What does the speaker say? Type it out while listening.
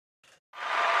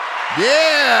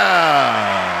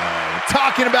Yeah!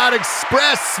 Talking about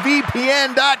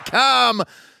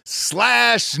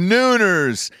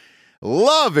expressvpn.com/nooners.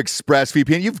 Love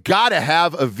ExpressVPN. You've got to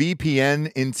have a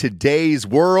VPN in today's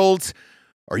world,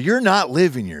 or you're not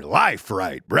living your life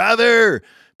right, brother.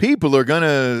 People are going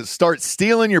to start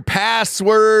stealing your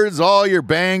passwords, all your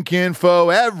bank info,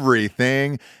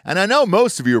 everything. And I know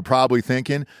most of you are probably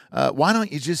thinking, why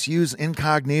don't you just use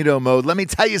incognito mode? Let me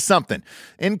tell you something.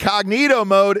 Incognito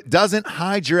mode doesn't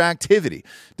hide your activity.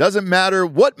 Doesn't matter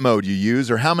what mode you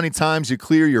use or how many times you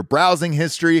clear your browsing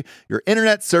history, your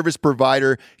internet service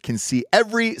provider can see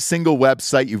every single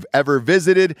website you've ever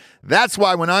visited. That's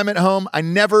why when I'm at home, I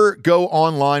never go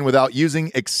online without using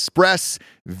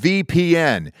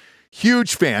ExpressVPN.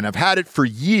 Huge fan. I've had it for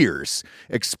years.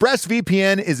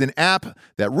 ExpressVPN is an app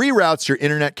that reroutes your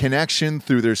internet connection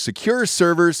through their secure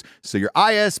servers so your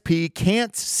ISP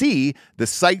can't see the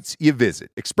sites you visit.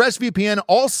 ExpressVPN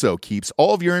also keeps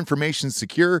all of your information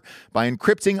secure by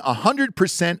encrypting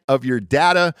 100% of your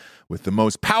data with the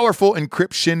most powerful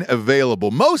encryption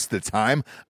available. Most of the time,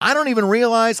 I don't even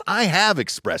realize I have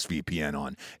ExpressVPN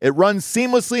on. It runs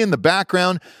seamlessly in the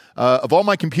background of all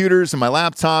my computers and my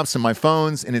laptops and my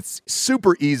phones, and it's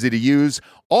super easy to use.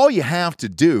 All you have to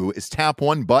do is tap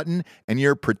one button and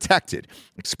you're protected.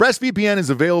 ExpressVPN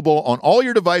is available on all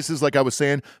your devices, like I was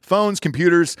saying, phones,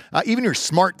 computers, even your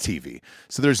smart TV.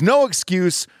 So there's no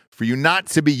excuse for you not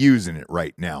to be using it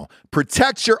right now.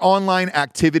 Protect your online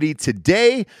activity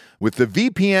today with the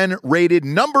VPN rated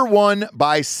 #1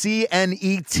 by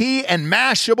CNET and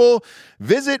Mashable.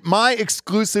 Visit my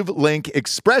exclusive link,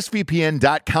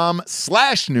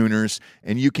 expressvpn.com/nooners,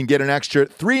 and you can get an extra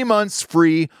 3 months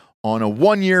free on a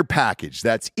 1-year package.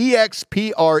 That's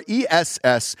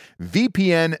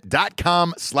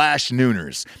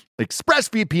expressvpn.com/nooners.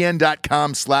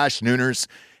 expressvpn.com/nooners.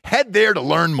 Head there to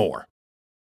learn more.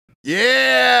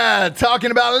 Yeah,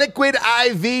 talking about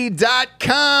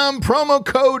liquidiv.com, promo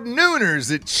code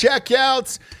Nooners at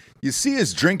checkout. You see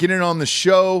us drinking it on the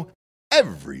show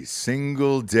every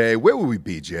single day. Where would we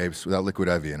be, Jabes, without Liquid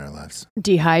IV in our lives?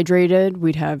 Dehydrated,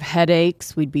 we'd have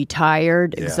headaches, we'd be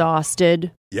tired,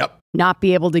 exhausted. Yep. Not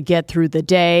be able to get through the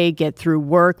day, get through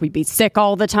work. We'd be sick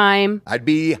all the time. I'd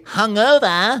be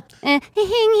hungover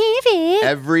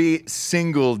every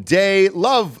single day.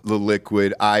 Love the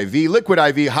Liquid IV. Liquid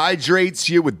IV hydrates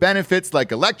you with benefits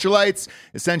like electrolytes,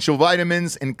 essential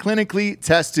vitamins, and clinically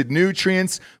tested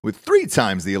nutrients with 3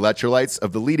 times the electrolytes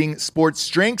of the leading sports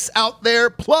drinks out there,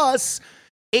 plus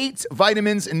 8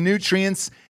 vitamins and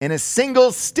nutrients in a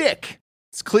single stick.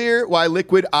 It's clear why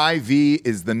Liquid IV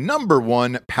is the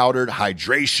 #1 powdered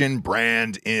hydration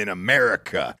brand in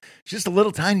America. Just a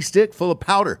little tiny stick full of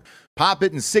powder. Pop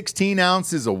it in 16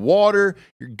 ounces of water.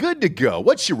 You're good to go.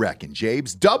 What you reckon,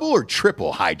 Jabes? Double or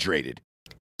triple hydrated?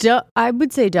 I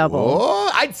would say double. Oh,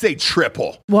 I'd say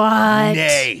triple. What?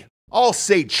 Nay, I'll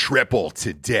say triple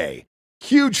today.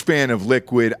 Huge fan of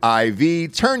Liquid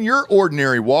IV. Turn your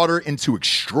ordinary water into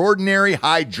extraordinary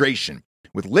hydration.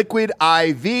 With Liquid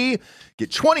IV,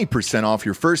 get 20% off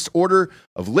your first order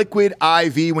of Liquid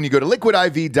IV when you go to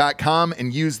liquidiv.com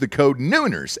and use the code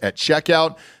Nooners at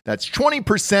checkout. That's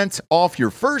 20% off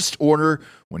your first order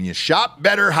when you shop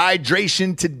Better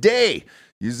Hydration today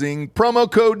using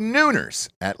promo code Nooners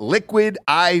at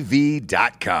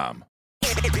liquidiv.com.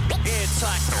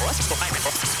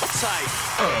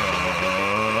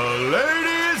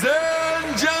 Ladies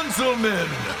and gentlemen,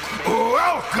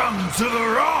 welcome to the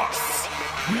Ross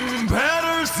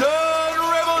Patterson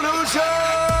Revolution!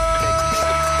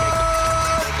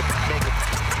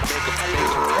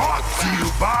 Brought to you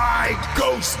by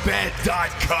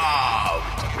GhostBed.com.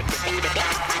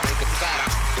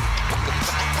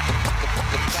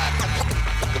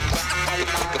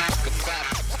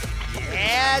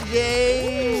 Yeah,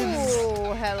 James.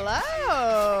 Ooh,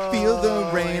 hello. Feel the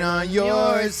rain on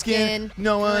your skin.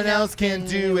 No one else can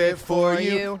do it for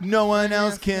you. No one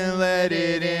else can let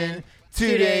it in.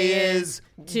 Today is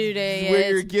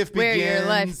where your gift begins. Where your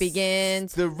life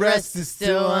begins. The rest is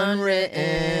still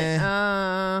unwritten.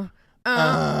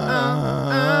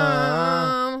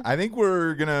 I think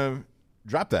we're going to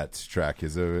drop that track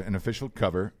as an official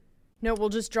cover. No, we'll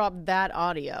just drop that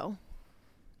audio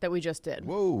that we just did.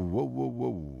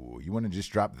 Whoa. You want to just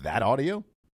drop that audio?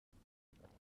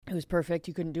 It was perfect.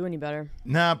 You couldn't do any better.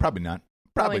 Nah, probably not.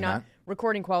 Probably not.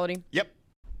 Recording quality. Yep.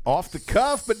 Off the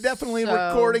cuff, but definitely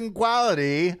recording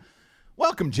quality.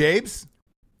 Welcome, Jabes.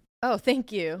 Oh,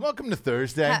 thank you. Welcome to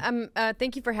Thursday.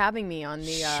 Thank you for having me on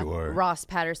the Sure. Ross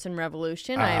Patterson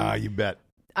Revolution. You bet.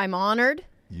 I'm honored.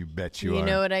 You bet you are. You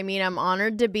know what I mean? I'm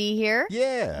honored to be here.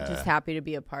 Yeah. Just happy to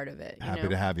be a part of it. Happy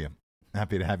to have you.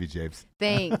 Happy to have you, Japes.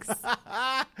 Thanks.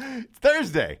 It's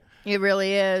Thursday. It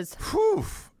really is. Whew.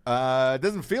 It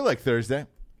doesn't feel like Thursday.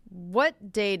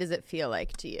 What day does it feel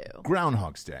like to you?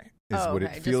 Groundhog's Day is what okay.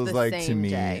 it Just feels the like to same me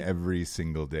day. every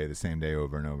single day, the same day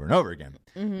over and over and over again.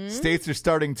 Mm-hmm. States are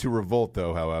starting to revolt,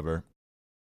 though, however.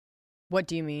 What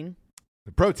do you mean?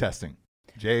 They're protesting.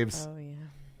 James, Oh, yeah.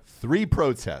 3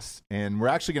 protests. And we're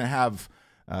actually going to have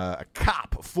a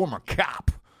former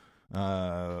cop,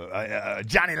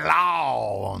 Johnny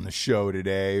Law, on the show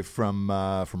today from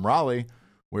Raleigh,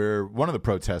 where one of the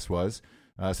protests was.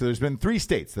 So there's been 3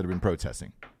 states that have been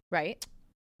protesting. Right.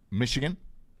 Michigan,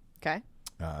 Okay.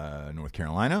 North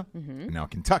Carolina, and now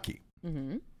Kentucky.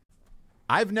 Mm-hmm.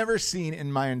 I've never seen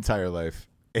in my entire life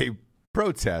a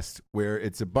protest where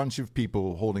it's a bunch of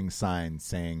people holding signs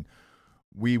saying,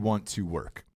 "We want to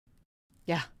work."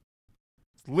 Yeah.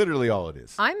 It's literally all it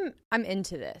is. I'm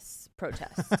into this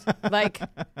protest. Like,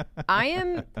 I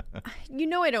am,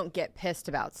 I don't get pissed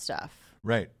about stuff.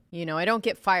 Right. I don't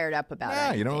get fired up about it.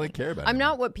 Yeah, you don't really care about it. I'm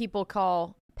not what people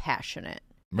call passionate.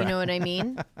 You Right. know what I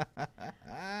mean?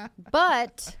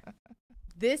 But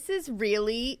this is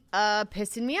really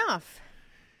pissing me off.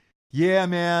 Yeah,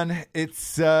 man.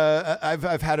 It's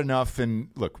I've had enough. And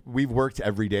look, we've worked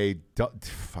every day,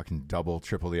 fucking double,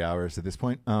 triple the hours at this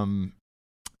point. And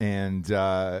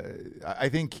I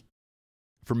think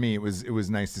for me, it was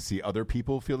nice to see other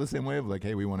people feel the same way of like,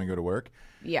 hey, we want to go to work.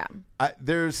 Yeah.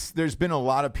 There's been a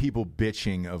lot of people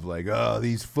bitching of like, oh,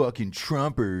 these fucking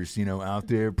Trumpers, out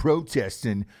there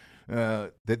protesting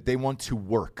that they want to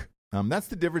work. That's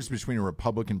the difference between a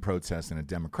Republican protest and a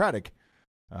Democratic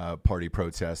Party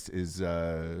protest is,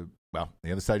 the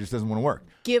other side just doesn't want to work.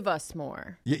 Give us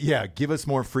more. Yeah, give us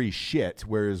more free shit.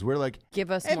 Whereas we're like, Give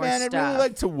us hey, more man, stuff. I'd really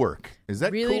like to work. Is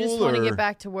that really cool? just want to or- get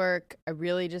back to work. I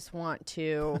really just want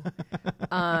to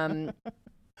I've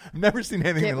never seen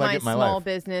anything get like my it in my small life.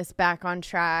 business back on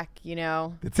track,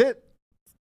 That's it.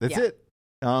 That's Yeah. it.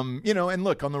 And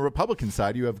look, on the Republican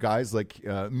side, you have guys like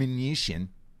Mnuchin,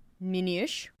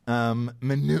 Minish.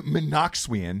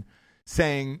 Minoxuian,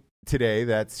 saying today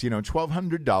that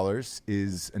 $1,200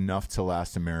 is enough to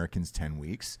last Americans 10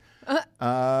 weeks. Who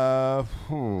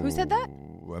said that?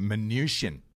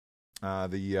 Mnuchin,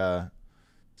 the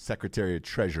Secretary of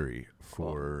Treasury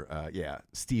for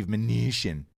Steve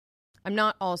Mnuchin. I'm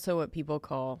not also what people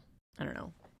call, I don't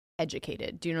know,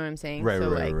 educated. Do you know what I'm saying? Right.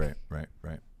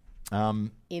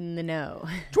 In the know.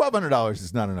 $1,200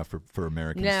 is not enough for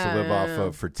Americans to live off No.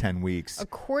 of for 10 weeks.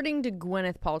 According to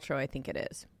Gwyneth Paltrow, I think it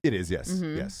is. It is, yes,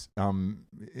 yes.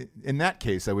 In that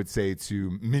case, I would say to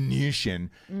Mnuchin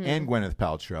and Gwyneth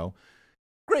Paltrow,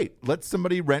 great, let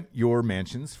somebody rent your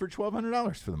mansions for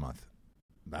 $1,200 for the month.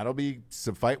 That'll be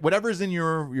suffice. Whatever's in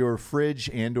your fridge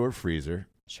and or freezer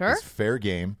Sure. is fair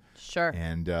game. Sure.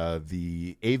 And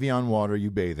the Avion water you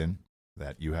bathe in,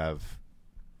 that you have,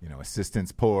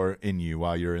 assistants pour in you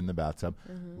while you're in the bathtub,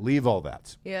 leave all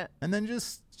that. Yeah. And then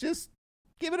just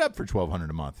give it up for $1,200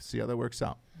 a month. See how that works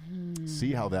out.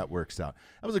 See how that works out.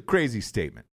 That was a crazy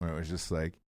statement where it was just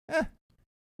like,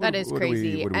 That is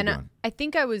crazy. What are we And doing? I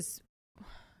think I was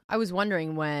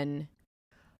wondering when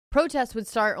protests would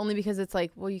start, only because it's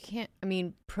like, well, you can't. I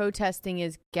mean, protesting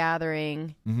is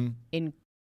gathering in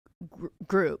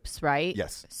groups, right?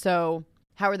 Yes. So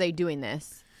how are they doing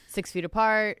this? 6 feet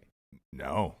apart?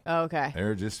 No. Oh, okay.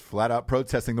 They're just flat out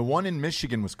protesting. The one in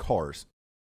Michigan was cars.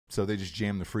 So they just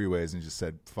jammed the freeways and just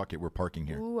said, fuck it, we're parking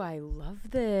here. Ooh, I love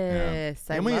this.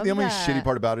 The I only love that. shitty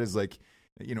part about it is like,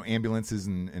 ambulances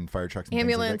and fire trucks and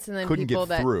Ambulance things like that and then couldn't people get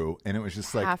that through. And it was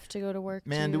just like, have to go to work.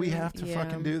 man, do we too. have to Yeah.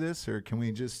 fucking do this? Or can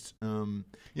we just, and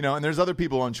there's other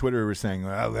people on Twitter who are saying,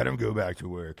 well, let them go back to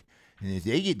work. And if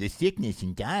they get the sickness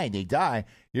and die, they die.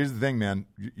 Here's the thing, man.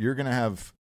 You're going to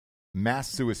have mass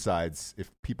suicides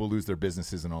if people lose their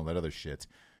businesses and all that other shit.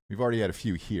 We've already had a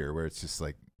few here where it's just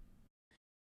like,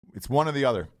 it's one or the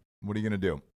other. What are you going to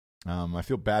do? I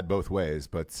feel bad both ways,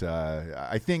 but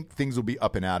I think things will be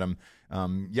up and at 'em.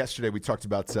 Yesterday we talked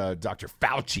about Dr.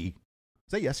 Fauci.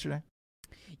 Was that yesterday?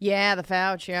 Yeah, the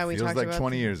Fauci. Yeah, we Feels talked like about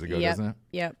 20 years ago, Yep. doesn't it?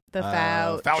 Yep, the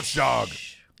Fauci. Fauci dog.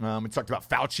 We talked about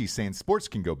Fauci saying sports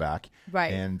can go back.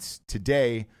 Right. And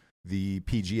today, the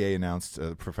PGA announced,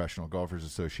 the Professional Golfers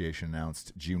Association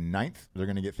announced June 9th. They're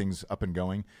going to get things up and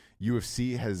going.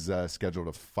 UFC has scheduled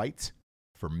a fight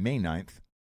for May 9th.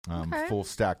 Okay. Full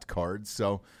stacked cards.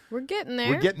 So We're getting there.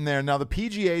 we're getting there. Now, the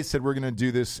PGA said we're going to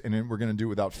do this, and we're going to do it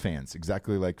without fans,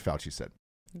 exactly like Fauci said.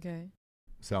 Okay.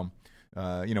 So,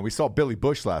 we saw Billy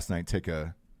Bush last night take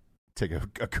a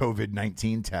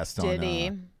COVID-19 test Did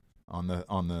he? on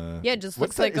the Yeah, it just what's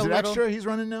looks that? like Is a it little. extra he's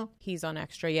running now? He's on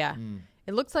extra. Yeah.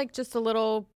 It looks like just a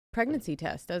little pregnancy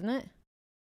test, doesn't it?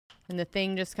 And the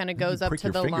thing just kind of goes up prick to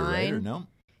your the finger, line. right? Or no?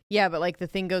 Yeah, but like the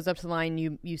thing goes up to the line,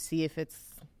 you see if it's,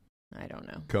 I don't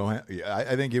know. Yeah,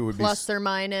 I think it would Plus or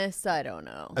minus, I don't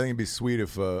know. I think it'd be sweet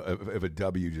if a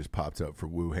W just popped up for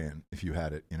Wuhan if you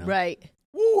had it, you know? Right.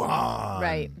 Wuhan.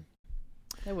 Right.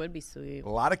 That would be sweet. A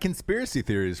lot of conspiracy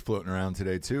theories floating around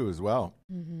today too, as well.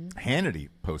 Mm-hmm. Hannity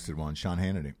posted one. Sean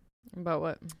Hannity. About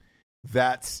what?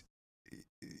 That,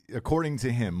 according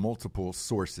to him, multiple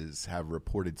sources have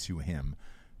reported to him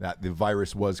that the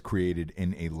virus was created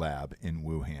in a lab in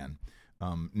Wuhan.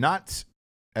 Not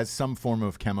as some form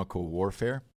of chemical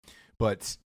warfare,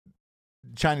 but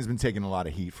China's been taking a lot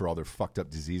of heat for all their fucked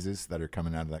up diseases that are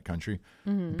coming out of that country.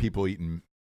 Mm-hmm. People eating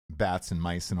bats and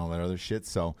mice and all that other shit.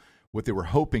 So what they were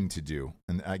hoping to do,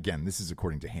 and again, this is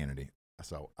according to Hannity,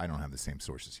 so I don't have the same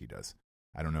sources he does.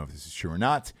 I don't know if this is true or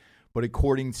not, but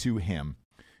according to him,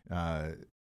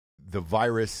 the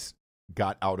virus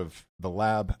got out of the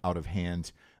lab, out of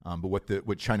hand. But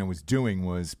what China was doing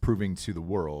was proving to the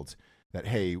world that,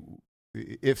 hey,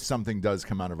 if something does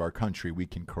come out of our country, we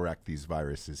can correct these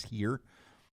viruses here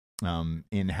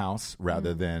in-house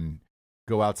rather than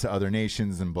go out to other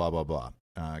nations and blah, blah, blah.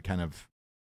 Kind of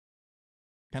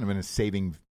in a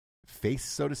saving face,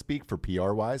 so to speak, for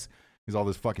PR-wise, because all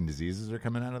those fucking diseases are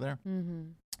coming out of there. Mm-hmm.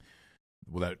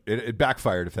 Well, it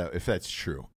backfired if that's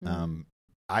true. Mm-hmm.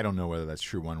 I don't know whether that's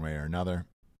true one way or another.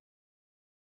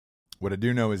 What I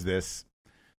do know is this: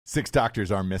 6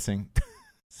 doctors are missing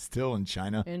still in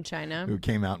China. In China. Who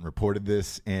came out and reported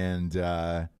this. And,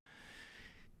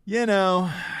 you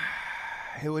know,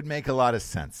 it would make a lot of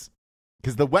sense.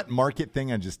 Because the wet market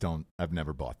thing, I've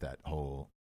never bought that whole,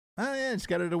 oh, yeah, just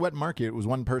got it at a wet market. It was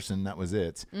one person. That was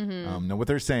it. Mm-hmm. No, what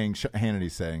they're saying,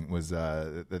 Hannity's saying, was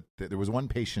that there was one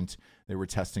patient they were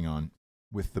testing on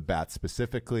with the bat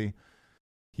specifically.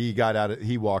 He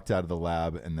walked out of the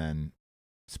lab and then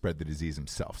spread the disease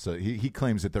himself. So he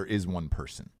claims that there is one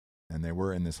person, and they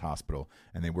were in this hospital,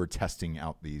 and they were testing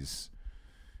out these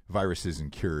viruses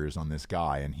and cures on this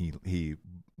guy, and he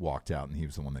walked out, and he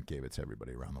was the one that gave it to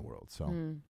everybody around the world. So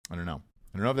I don't know.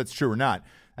 I don't know if that's true or not.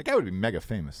 That guy would be mega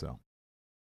famous, though,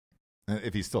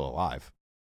 if he's still alive.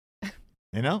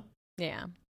 You know? Yeah.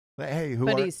 Like, hey,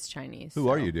 he's Chinese. Who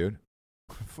are you, dude?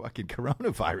 Fucking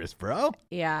coronavirus, bro.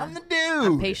 Yeah. I'm the dude.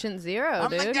 I'm patient zero, I'm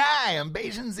dude. the guy. I'm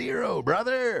patient zero,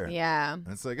 brother. Yeah. And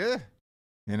it's like, you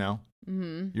know.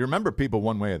 Mm-hmm. You remember people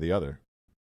one way or the other.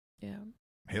 Yeah.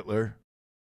 Hitler,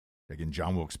 again,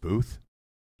 John Wilkes Booth,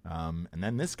 and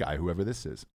then this guy, whoever this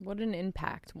is. What an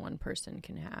impact one person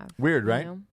can have. Weird, right?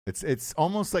 Know? It's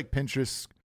almost like Pinterest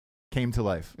came to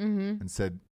life and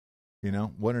said, you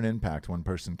know, what an impact one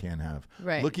person can have.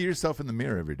 Right. Look at yourself in the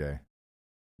mirror every day.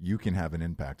 You can have an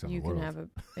impact on the world. You can have an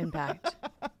impact.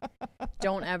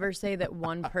 Don't ever say that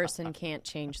one person can't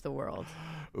change the world.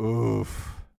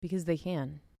 Oof. Because they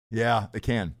can. Yeah, they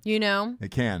can. You know? They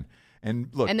can. And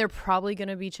look. And they're probably going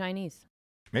to be Chinese.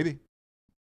 Maybe.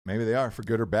 Maybe they are, for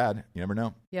good or bad. You never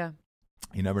know. Yeah.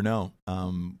 You never know.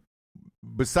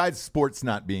 Besides sports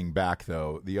not being back,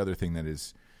 though, the other thing that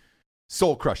is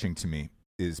soul-crushing to me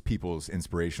is people's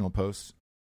inspirational posts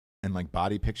and, like,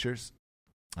 body pictures.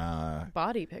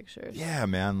 Body pictures. Yeah,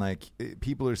 man. Like,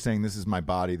 people are saying, this is my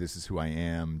body, this is who I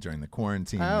am during the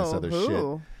quarantine, this other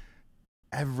shit.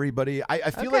 Everybody.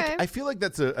 I feel like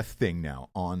that's a thing now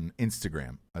on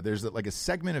Instagram. There's like a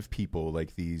segment of people,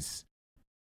 like these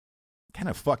kind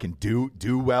of fucking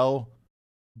do-wellers,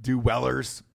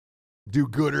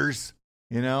 do-gooders,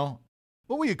 you know?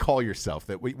 What will you call yourself?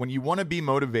 That when you want to be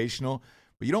motivational,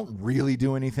 but you don't really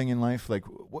do anything in life? Like,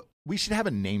 we should have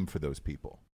a name for those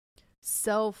people.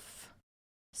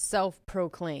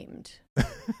 Self-proclaimed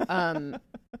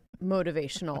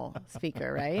motivational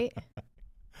speaker, right?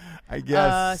 I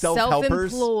guess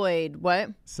self-helpers. Self-employed.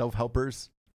 What? Self-helpers.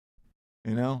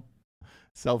 You know?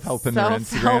 Self-helping their Instagram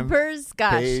self-helpers.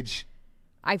 Gosh. Page.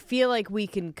 I feel like we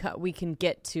can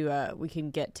get to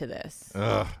this.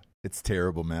 Ugh, it's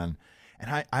terrible, man.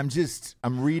 And I'm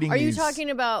reading. Are you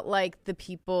talking about like the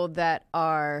people that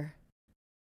are,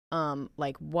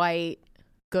 like white,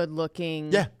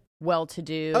 good-looking,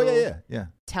 well-to-do? Oh yeah.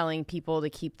 Telling people to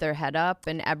keep their head up,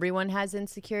 and everyone has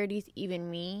insecurities, even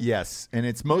me. Yes, and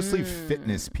it's mostly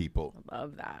fitness people. I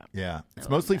love that. Yeah, it's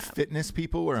mostly fitness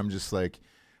people where I'm just like,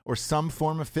 or some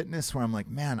form of fitness where I'm like,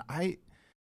 man,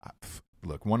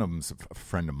 look, one of them's a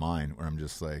friend of mine where I'm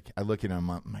just like, I look at him,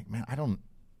 I'm like, man, I don't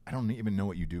even know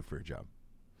what you do for a job.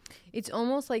 It's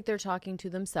almost like they're talking to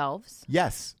themselves.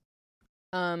 Yes.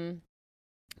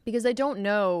 Because I don't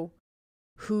know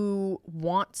who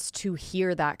wants to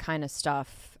hear that kind of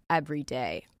stuff every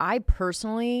day. I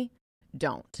personally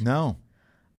don't. No.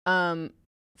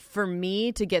 for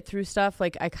me to get through stuff,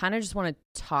 like I kind of just want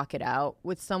to talk it out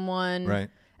with someone Right.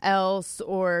 else,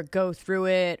 or go through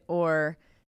it, or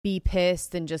be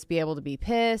pissed and just be able to be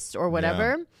pissed or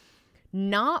whatever. Yeah.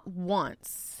 Not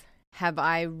once have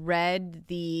I read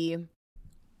the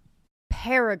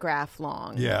paragraph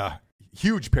long. Yeah.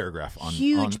 Huge paragraph on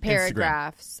Huge on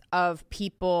paragraphs of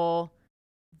people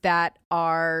that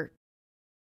are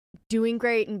doing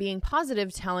great and being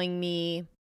positive, telling me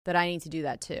that I need to do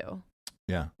that too.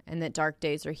 Yeah. And that dark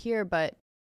days are here, but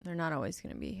they're not always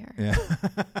going to be here. Yeah.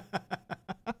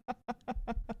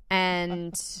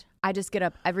 And I just get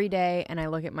up every day and I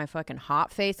look at my fucking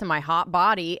hot face and my hot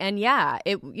body. And yeah,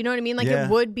 you know what I mean? Like Yeah. it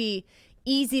would be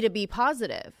easy to be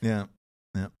positive Yeah.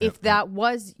 Yeah. if that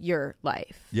was your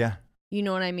life. Yeah. You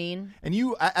know what I mean? And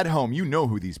you at home, you know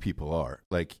who these people are.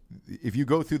 Like, if you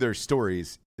go through their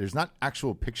stories, there's not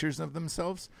actual pictures of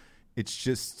themselves. It's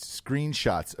just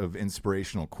screenshots of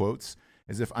inspirational quotes,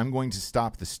 as if I'm going to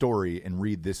stop the story and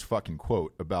read this fucking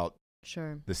quote about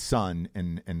Sure. the sun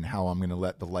and how I'm going to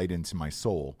let the light into my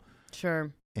soul.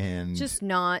 Sure. And Just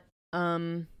not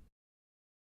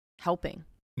helping.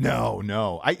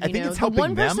 no. I think it's the helping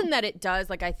one them. person that it does,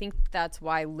 like I think that's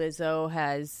why Lizzo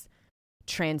has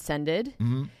transcended,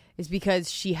 Mhm. is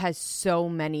because she has so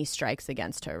many strikes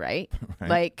against her, right? Right.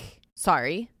 Like,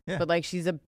 sorry, Yeah. but like she's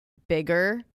a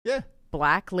bigger Yeah.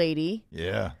 black lady.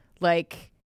 Yeah.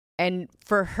 Like, and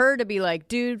for her to be like,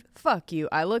 dude, fuck you.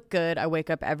 I look good. I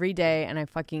wake up every day and I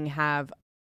fucking have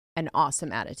an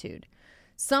awesome attitude.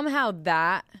 Somehow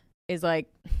that is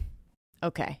like,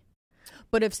 okay.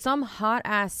 But if some hot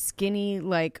ass, skinny,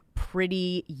 like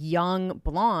pretty young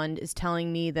blonde is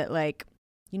telling me that, like,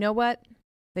 you know what?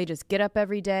 They just get up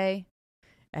every day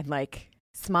and like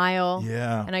smile.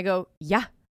 Yeah. And I go, yeah,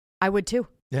 I would too.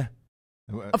 Yeah.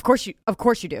 Of course you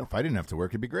do. If I didn't have to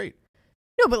work, it'd be great.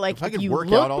 No, but like If I if could you work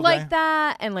out looked all like day.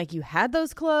 that and like you had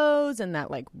those clothes and that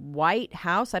like white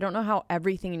house, I don't know how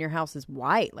everything in your house is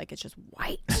white. Like it's just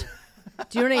white.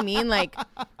 Do you know what I mean? Like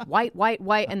white,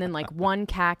 and then like one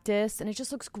cactus, and it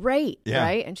just looks great, Yeah.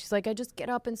 right? And she's like, I just get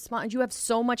up and smile. And you have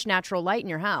so much natural light in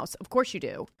your house. Of course you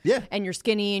do. Yeah. And you're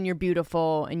skinny and you're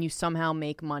beautiful and you somehow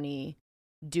make money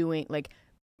doing like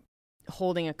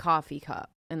holding a coffee cup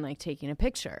and like taking a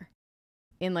picture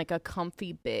in like a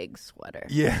comfy big sweater.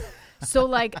 Yeah. So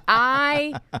like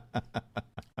I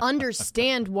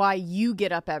understand why you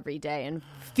get up every day and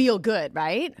feel good,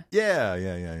 right?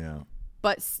 Yeah.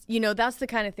 But you know, that's the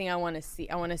kind of thing I want to see.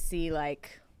 I want to see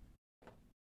like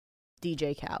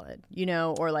DJ Khaled, you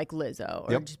know, or like Lizzo,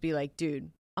 or Yep. just be like, dude,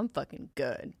 I'm fucking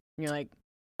good. And you're like,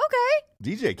 okay.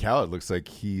 DJ Khaled looks like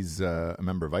he's a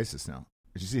member of ISIS now.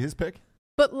 Did you see his pic?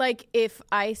 But like if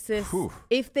ISIS, Whew.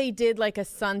 if they did like a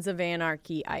Sons of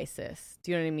Anarchy ISIS,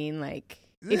 do you know what I mean? Like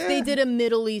if they Yeah. did a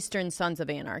Middle Eastern Sons of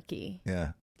Anarchy,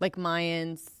 Yeah. like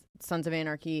Mayans, Sons of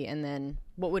Anarchy, and then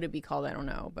what would it be called? I don't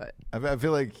know, but I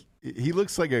feel like he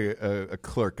looks like a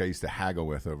clerk I used to haggle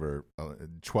with over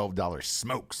 $12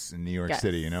 smokes in New York Yes.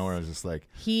 City, you know, where I was just like,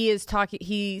 he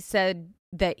said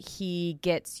that he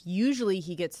gets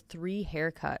 3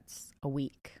 haircuts a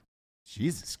week.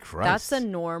 Jesus Christ. That's a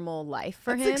normal life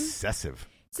for That's him. excessive.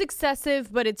 It's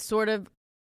excessive, but it's sort of,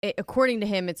 according to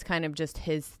him, it's kind of just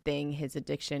his thing, his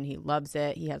addiction. He loves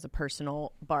it. He has a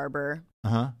personal barber,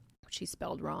 Uh-huh. which he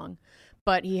spelled wrong,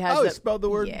 but he has Oh, he spelled the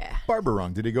word yeah. barber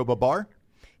wrong. Did he go babar?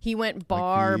 He went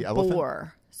Like the elephant?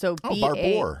 Barbor. So Oh, B-A-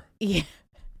 Barbor. Yeah.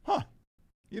 Huh.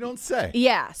 You don't say.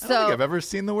 Yeah. I don't think So I've ever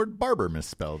seen the word barber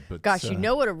misspelled. But gosh, you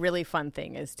know what a really fun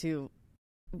thing is to,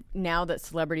 now that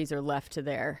celebrities are left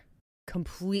to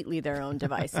completely their own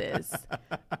devices,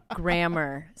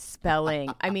 grammar, spelling.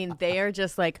 I mean, they are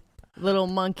just like little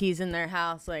monkeys in their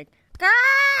house, like,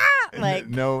 like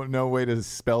no way to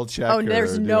spell check. oh, or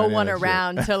there's do no any of one that shit.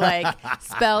 around to like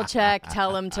spell check,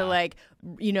 tell them to like,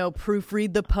 you know,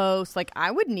 proofread the post. Like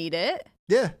I would need it.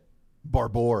 Yeah.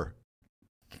 Barbor.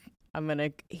 He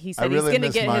I said really he's gonna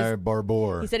miss get my his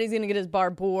barbor. He said he's going to get his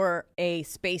Barbor a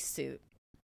spacesuit.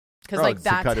 Because, Oh, like, to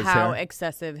that's cut his how hair?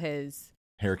 excessive his...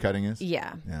 Haircutting is?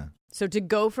 Yeah. Yeah. So to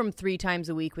go from 3 times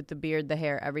a week with the beard, the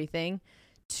hair, everything,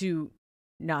 to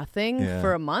nothing Yeah.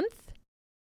 for a month?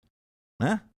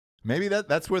 Huh? Maybe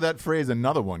that's where that phrase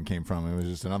 "another one" came from. It was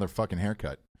just another fucking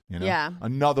haircut. You know? Yeah.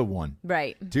 Another one.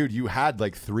 Right. Dude, you had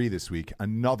like 3 this week.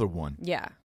 Another one. Yeah.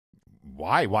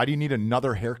 Why? Why do you need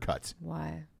another haircut?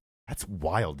 Why? That's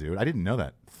wild, dude. I didn't know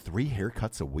that. 3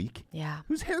 haircuts a week? Yeah.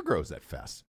 Whose hair grows that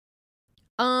fast?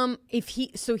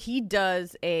 He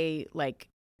does a, like,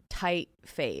 tight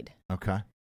fade. Okay.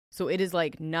 So it is,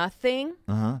 like, nothing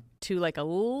Uh-huh. to, like, a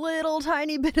little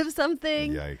tiny bit of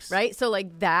something. Yikes. Right? So,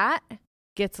 like, that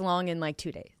gets long in, like,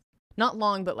 2 days. Not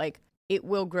long, but, like, it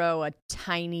will grow a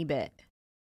tiny bit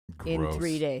in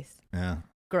 3 days. Yeah.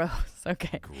 Gross.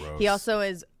 Okay. Gross. He also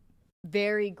is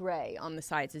very gray on the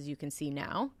sides, as you can see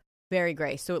now. Very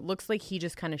gray. So it looks like he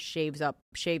just kind of shaves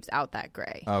out that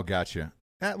gray. Oh, gotcha.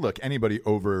 Look, anybody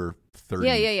over 30.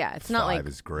 Yeah. It's not like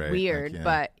is gray. weird, Like, yeah.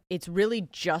 but it's really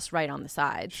just right on the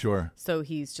sides. Sure. So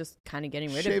he's just kind of getting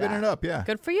rid of that. Shaving it up, yeah.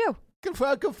 Good for you. Good for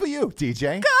you,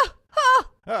 DJ.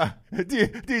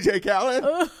 DJ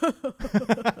Khaled.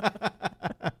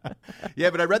 Yeah,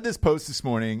 but I read this post this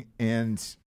morning, and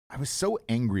I was so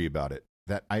angry about it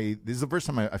that this is the first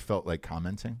time I felt like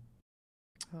commenting.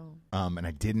 Oh. And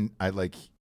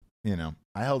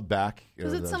I held back.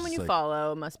 Because it's someone you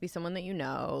follow. It must be someone that you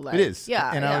know. Like, it is.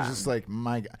 Yeah. And I was just like,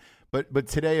 my God. But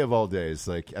today of all days,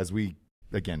 like, as we,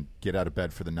 again, get out of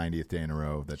bed for the 90th day in a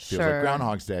row, that feels like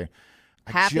Groundhog's Day.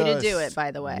 Happy to do it,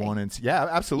 by the way. Yeah,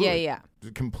 absolutely. Yeah.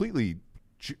 Completely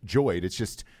joyed. It's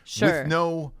just with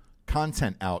no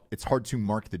content out, it's hard to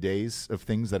mark the days of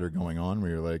things that are going on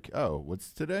where you're like, oh,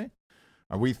 what's today?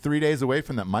 Are we 3 days away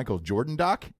from that Michael Jordan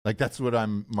doc? Like, that's what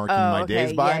I'm marking my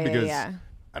days by because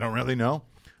I don't really know.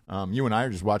 You and I are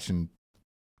just watching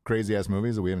crazy-ass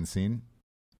movies that we haven't seen.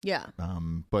 Yeah.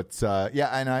 And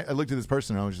I looked at this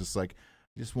person and I was just like,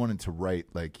 I just wanted to write,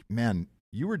 like, man,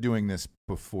 you were doing this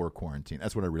before quarantine.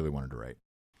 That's what I really wanted to write.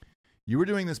 You were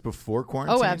doing this before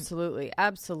quarantine. Oh, absolutely.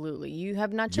 Absolutely. You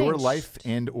have not changed. Your life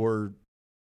and or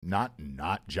not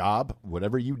job,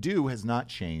 whatever you do has not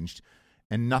changed.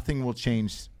 And nothing will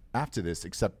change after this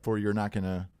except for you're not going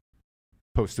to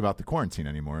post about the quarantine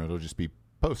anymore. It'll just be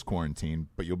post-quarantine,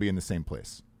 but you'll be in the same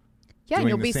place. Yeah, and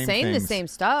you'll be saying the same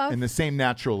stuff. In the same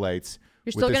natural lights.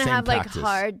 You're still going to have cactus. like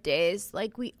hard days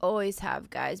like we always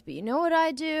have, guys. But you know what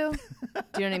I do?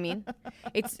 Do you know what I mean?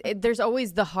 There's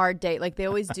always the hard day. Like they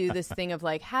always do this thing of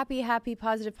like happy,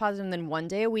 positive. And then one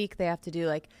day a week they have to do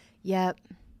like, yep,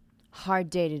 hard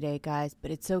day today, guys.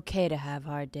 But it's okay to have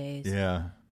hard days. Yeah.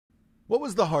 What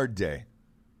was the hard day,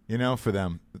 for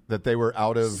them that they were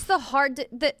out of? It's the hard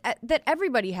that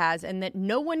everybody has and that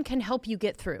no one can help you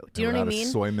get through. Do you know what I mean?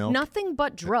 Soy milk. Nothing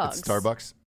but drugs. At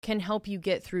Starbucks can help you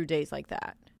get through days like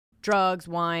that. Drugs,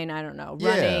 wine, I don't know,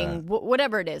 running,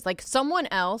 whatever it is. Like someone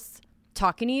else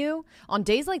talking to you on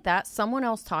days like that, someone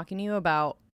else talking to you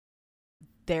about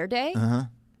their day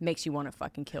makes you want to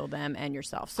fucking kill them and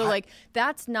yourself. So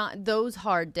that's not those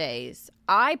hard days.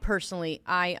 I personally,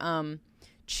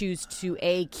 choose to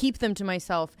keep them to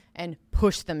myself and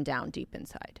push them down deep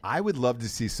inside. I would love to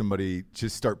see somebody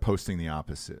just start posting the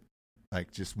opposite.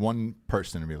 Like just one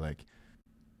person and be like,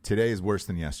 today is worse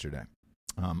than yesterday.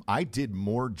 I did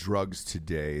more drugs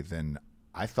today than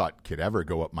I thought could ever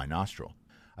go up my nostril.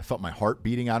 I felt my heart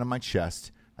beating out of my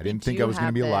chest. I didn't think I was going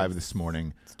to be alive this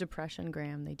morning. It's Depression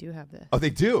Gram. They do have this. Oh, they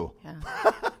do?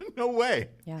 Yeah. No way.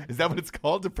 Yeah. Is that what it's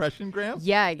called? Depression Gram?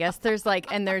 Yeah, I guess there's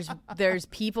there's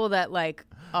people that like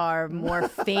are more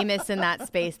famous in that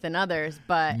space than others,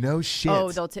 but no shit.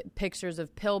 Oh, they'll take pictures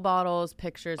of pill bottles,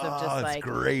 pictures of just like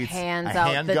great. hands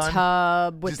out the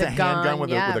tub with just the a gun. Handgun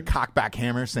with a cockback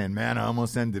hammer saying, man, I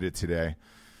almost ended it today.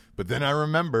 But then I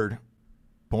remembered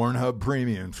Pornhub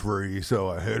Premium's free, so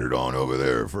I headed on over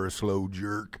there for a slow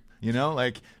jerk.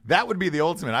 Like that would be the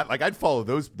ultimate. I'd follow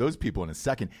those people in a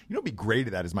second. What'd be great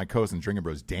at that is my co-host and Drinking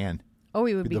Bros, Dan. Oh,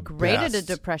 he would be great at a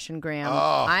Depression Gram.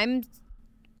 Oh.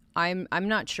 I'm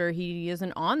not sure he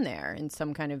isn't on there in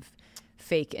some kind of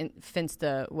fake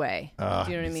Finsta way. Do you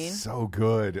know what I mean? So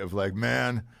good. Of like,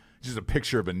 man, just a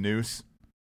picture of a noose.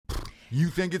 You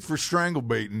think it's for strangle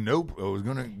baiting? Nope. I was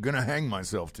gonna hang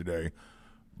myself today,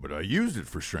 but I used it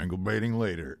for strangle baiting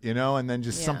later. And then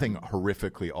just something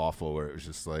horrifically awful where it was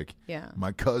just like,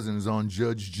 my cousin's on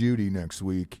Judge Judy next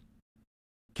week.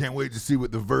 Can't wait to see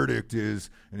what the verdict is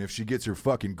and if she gets her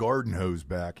fucking garden hose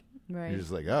back. Right. You're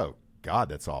just like, oh God,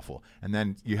 that's awful. And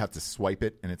then you have to swipe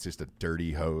it and it's just a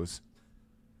dirty hose.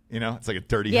 It's like a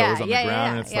dirty hose on the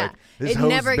ground. And it's like, this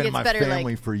hose has been my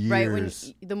family for years.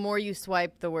 Right, the more you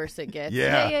swipe, the worse it gets.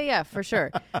 Yeah, for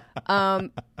sure.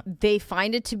 They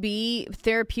find it to be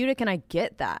therapeutic, and I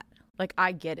get that. Like,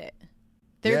 I get it.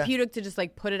 Therapeutic to just,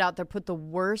 like, put it out there, put the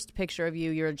worst picture of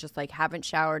you. You're just, like, haven't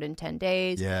showered in 10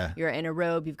 days. Yeah. You're in a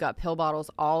robe. You've got pill bottles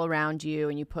all around you,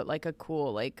 and you put, like, a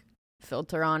cool, like,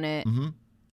 filter on it. Mm-hmm.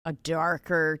 A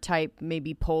darker type,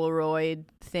 maybe Polaroid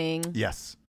thing.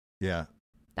 Yes. Yeah.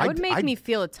 That would make me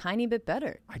feel a tiny bit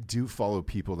better. I do follow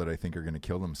people that I think are going to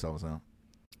kill themselves, though.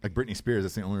 Like Britney Spears,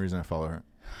 that's the only reason I follow her.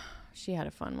 She had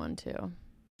a fun one, too.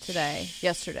 Yesterday.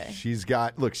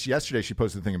 Yesterday she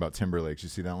posted a thing about Timberlake. Did you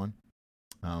see that one?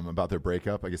 About their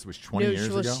breakup. I guess it was 20 years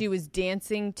ago. She was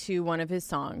dancing to one of his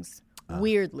songs.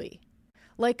 Weirdly.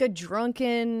 Like a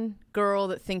drunken girl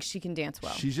that thinks she can dance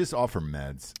well. She's just off her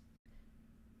meds.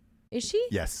 Is she?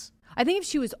 Yes. I think if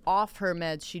she was off her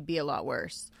meds, she'd be a lot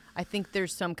worse. I think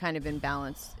there's some kind of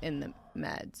imbalance in the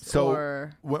meds. So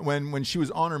when she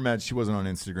was on her meds, she wasn't on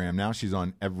Instagram. Now she's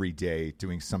on every day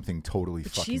doing something totally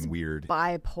fucking weird.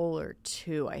 Bipolar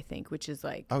too, I think, which is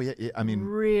like I mean,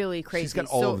 really crazy. She's got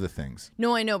all of the things.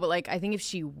 No, I know, but like I think if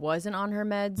she wasn't on her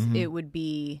meds, it would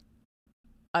be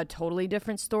a totally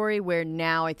different story. Where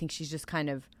now I think she's just kind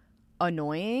of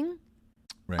annoying.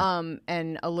 Right.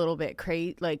 And a little bit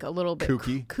crazy, like a little bit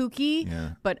kooky.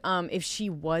 Yeah. But if she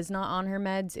was not on her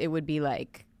meds, it would be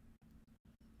like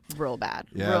real bad.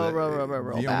 Yeah, real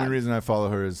bad. The only reason I follow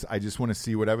her is I just want to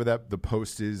see whatever the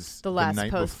post is the last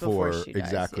night post before she dies,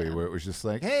 exactly, where it was just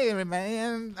like, hey everybody,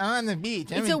 I'm on the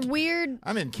beach. I'm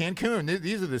in Cancun.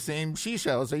 These are the same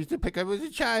seashells I used to pick up as a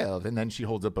child. And then she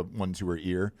holds up one to her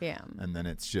ear. Yeah. And then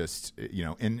it's just,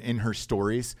 in her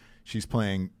stories, she's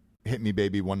playing Hit Me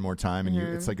Baby One More Time, and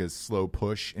it's like a slow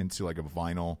push into like a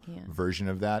vinyl version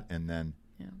of that, and then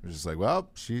it was just like, well,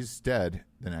 she's dead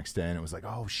the next day, and it was like,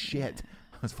 oh shit,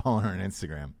 I was following her on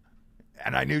Instagram,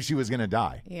 and I knew she was gonna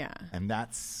die. Yeah, and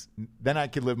then I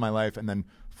could live my life and then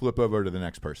flip over to the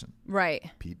next person.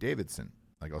 Right, Pete Davidson.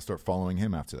 Like I'll start following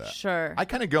him after that. Sure. I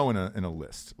kind of go in a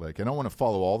list. Like I don't want to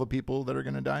follow all the people that are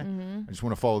gonna die. I just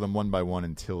want to follow them one by one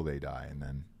until they die, and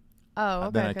then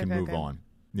then I can move on.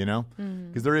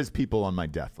 Because there is people on my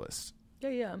death list.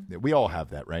 Yeah. We all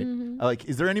have that, right? Like,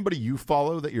 is there anybody you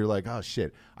follow that you're like, oh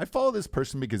shit, I follow this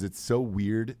person because it's so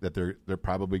weird that they're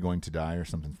probably going to die or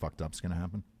something fucked up's going to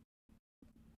happen?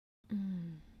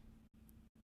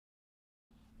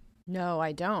 No,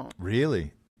 I don't.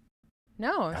 Really?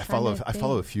 No, I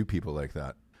follow a few people like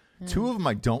that. Two of them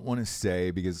I don't want to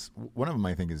say because one of them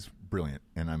I think is brilliant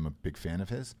and I'm a big fan of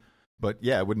his. But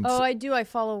yeah, I wouldn't. I do. I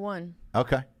follow one.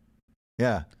 Okay.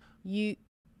 Yeah.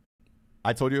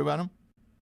 I told you about him?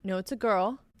 No, it's a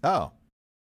girl. Oh.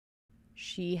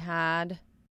 She had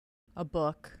a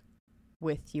book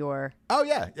with your Oh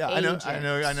yeah. I know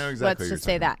exactly. Let's just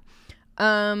say that.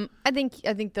 I think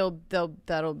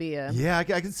that'll be a Yeah, I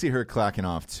can see her clacking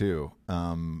off too.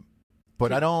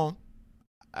 But I don't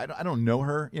know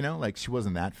her, like she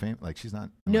wasn't that famous. Like she's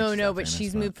not No, but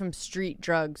she's moved from street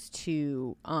drugs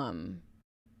to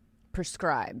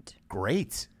prescribed.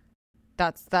 Great.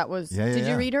 That was. Did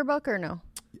you read her book or no?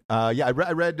 Yeah, I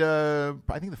read.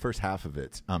 I think the first half of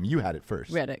it. You had it first.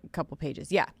 Read a couple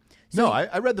pages. Yeah. So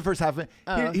I read the first half of it.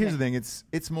 Here's the thing.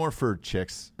 It's more for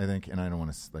chicks, I think, and I don't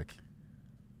want to like.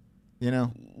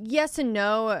 Yes and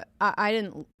no. I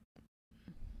didn't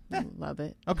love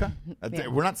it. Okay.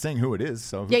 We're not saying who it is,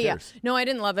 so who cares? No, I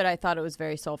didn't love it. I thought it was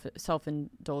very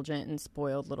self-indulgent and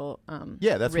spoiled little.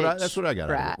 That's what I got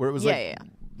out of it. Where it was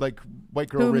like white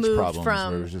girl rich problems.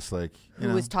 Where it was just like who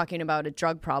was talking about a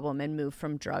drug problem and moved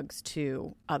from drugs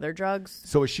to other drugs.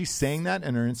 So is she saying that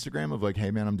in her Instagram of like,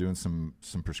 hey man, I'm doing some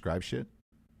prescribed shit?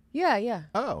 Yeah.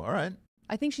 Oh, all right.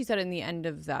 I think she said in the end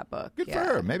of that book. Good for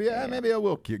her. Maybe I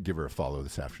will give her a follow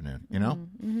this afternoon.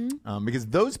 Because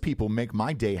those people make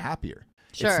my day happier.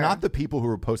 Sure. It's not the people who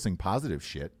are posting positive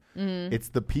shit. It's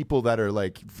the people that are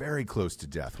like very close to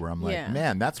death where I'm like,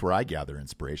 man, that's where I gather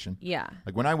inspiration. Yeah.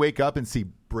 Like when I wake up and see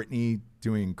Britney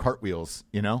doing cartwheels,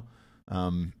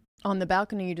 on the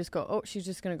balcony, you just go, oh, she's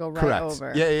just going to go right correct.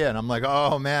 over. Yeah. And I'm like,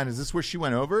 oh man, is this where she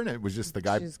went over? And it was just the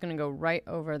guy. She's going to go right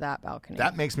over that balcony.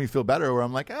 That makes me feel better where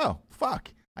I'm like, oh,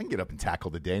 fuck. I can get up and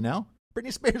tackle the day now.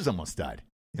 Britney Spears almost died.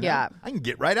 Yeah. I can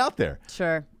get right out there.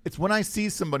 Sure. It's when I see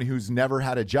somebody who's never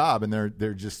had a job and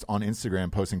they're just on Instagram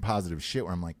posting positive shit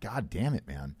where I'm like, God damn it,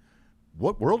 man.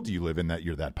 What world do you live in that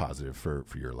you're that positive for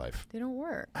your life? They don't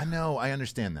work. I know. I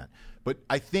understand that. But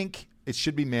I think it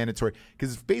should be mandatory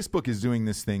because Facebook is doing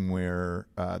this thing where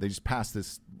they just passed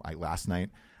this last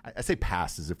night. I say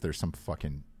passed as if there's some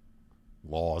fucking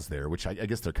laws there, which I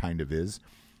guess there kind of is.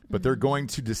 But they're going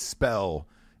to dispel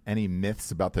any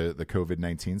myths about the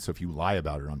COVID-19. So if you lie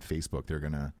about it on Facebook, they're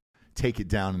going to take it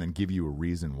down and then give you a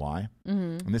reason why.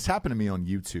 And this happened to me on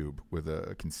YouTube with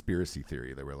a conspiracy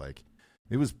theory. They were like,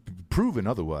 it was proven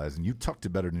otherwise, and you talked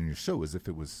about it in your show as if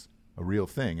it was a real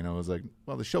thing. And I was like,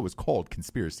 well, the show is called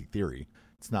Conspiracy Theory.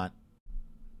 It's not,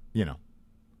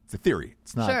 it's a theory.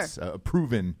 It's not a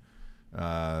proven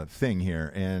thing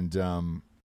here. And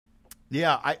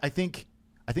I think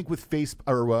with Facebook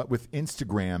or with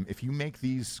Instagram, if you make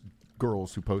these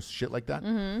girls who post shit like that,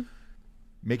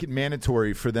 make it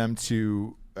mandatory for them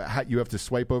to you have to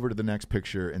swipe over to the next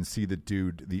picture and see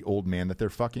the old man that they're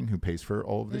fucking who pays for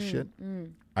all of this shit.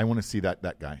 I want to see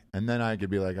that guy, and then I could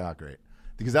be like, oh, great,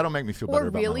 because that'll make me feel better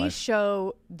about my life. Or really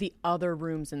show the other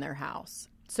rooms in their house.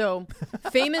 So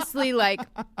famously, like,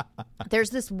 there's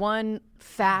this one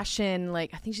fashion, like,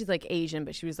 I think she's like Asian,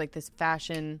 but she was like this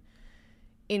fashion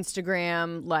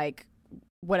Instagram, like,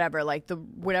 whatever, like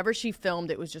whatever she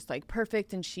filmed, it was just like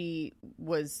perfect. And she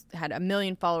had 1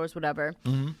 million followers, whatever.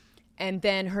 Mm-hmm. And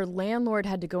then her landlord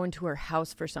had to go into her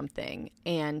house for something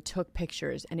and took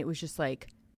pictures. And it was just like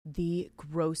the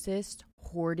grossest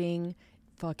hoarding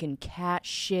fucking cat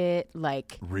shit.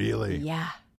 Like, really?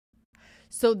 Yeah.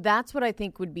 So that's what I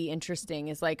think would be interesting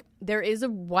is like there is a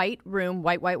white room,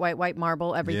 white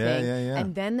marble, everything. Yeah.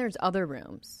 And then there's other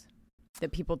rooms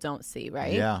that people don't see,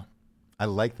 right? Yeah. I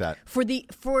like that. For the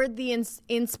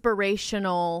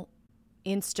inspirational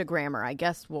Instagrammer, I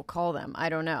guess we'll call them. I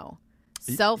don't know.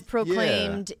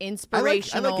 Self-proclaimed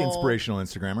inspirational. I like inspirational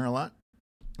Instagrammer a lot.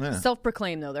 Yeah.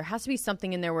 Self-proclaimed, though. There has to be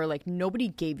something in there where, like, nobody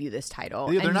gave you this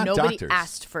title. Yeah, they're and not nobody doctors.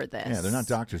 asked for this. Yeah, they're not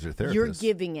doctors or therapists. You're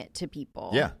giving it to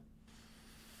people. Yeah.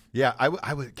 Yeah, I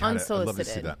would kind of love to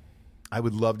see Unsolicited. that. I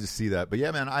would love to see that. But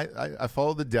yeah, man, I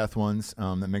follow the death ones.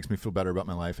 That makes me feel better about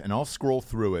my life. And I'll scroll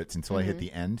through it until I hit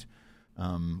the end,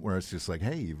 where it's just like,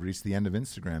 hey, you've reached the end of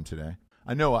Instagram today.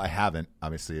 I know I haven't.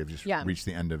 Obviously, I've just reached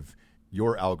the end of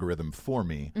your algorithm for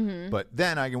me. But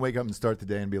then I can wake up and start the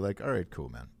day and be like, all right, cool,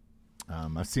 man.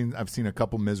 I've seen a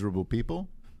couple miserable people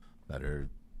that are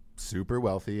super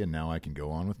wealthy, and now I can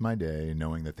go on with my day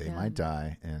knowing that they might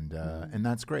die, and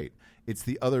that's great. It's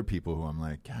the other people who I'm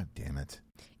like, God damn it.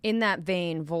 In that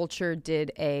vein, Vulture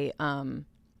did a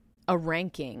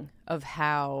ranking of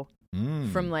how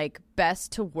from like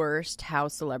best to worst how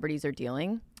celebrities are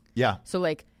dealing. Yeah. So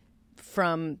like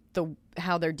from the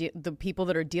people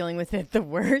that are dealing with it the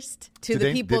worst to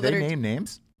the people that are name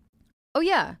names. Oh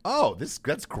yeah. Oh,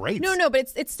 that's great. No,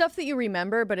 but it's stuff that you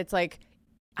remember, but it's like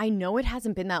I know it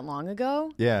hasn't been that long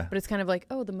ago. Yeah. But it's kind of like,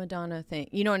 oh, the Madonna thing.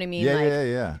 You know what I mean? Yeah, like,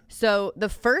 yeah. So the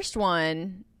first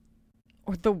one,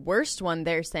 or the worst one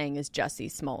they're saying is Jussie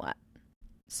Smollett.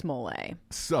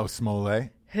 So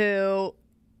Smollett. Who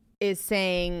is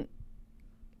saying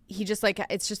he just like,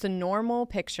 it's just a normal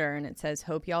picture and it says,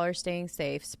 hope y'all are staying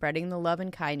safe, spreading the love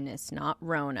and kindness, not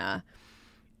Rona.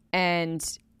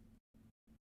 And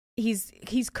he's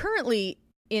currently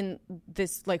in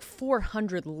this like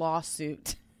 400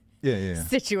 lawsuit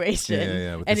situation.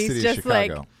 Yeah. With and the he's city just of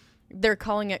Chicago. like, they're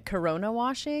calling it Corona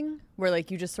washing, where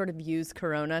like you just sort of use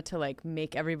Corona to like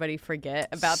make everybody forget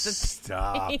about the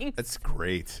things. That's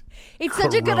great. It's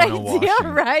Corona such a good idea, washing.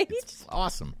 right? It's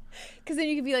awesome. Because then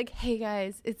you could be like, hey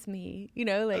guys, it's me. You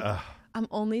know, like I'm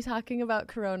only talking about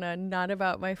Corona, not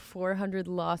about my 400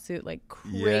 lawsuit, like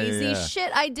crazy shit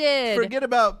I did. Forget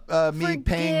about me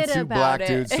paying two black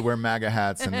dudes to wear MAGA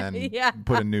hats and then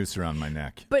put a noose around my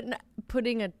neck. But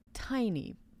putting a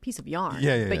tiny piece of yarn.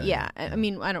 Yeah. I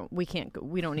mean, we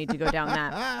don't need to go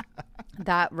down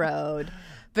that road.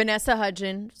 Vanessa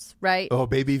Hudgens, right? Oh,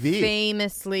 Baby V.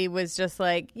 Famously was just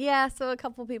like, so a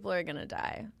couple people are going to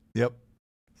die. Yep.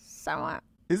 So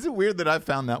is it weird that I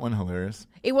found that one hilarious?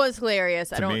 it was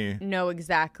hilarious. I don't me. know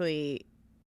exactly.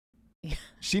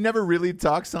 She never really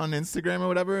talks on Instagram or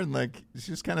whatever, and like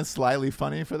she's kind of slyly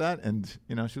funny for that. And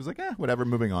you know, she was like, whatever,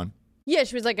 moving on. Yeah,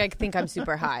 she was like, I think I'm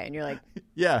super high. And you're like,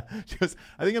 yeah. She goes,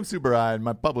 I think I'm super high, and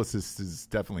my publicist is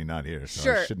definitely not here, so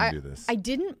sure. I shouldn't do this. I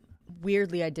didn't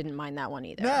mind that one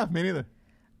either. Yeah, me neither.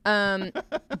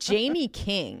 Jamie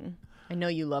King. I know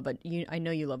you love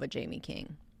a Jamie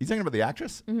King. You talking about the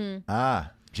actress? Mm-hmm.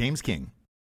 James King.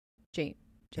 James.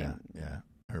 Yeah.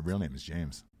 Her real name is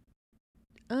James.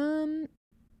 I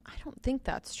don't think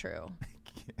that's true.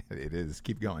 It is.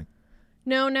 Keep going.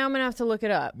 No, now I'm gonna have to look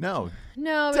it up. No,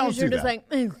 because you're just like,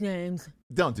 it's James.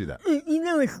 Don't do that. You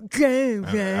know it's James.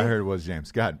 I heard it was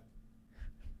James. Go ahead.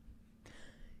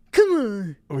 Come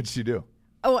on. What'd she do?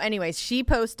 Oh, anyways, she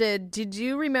posted. Did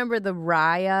you remember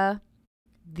the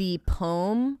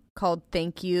poem called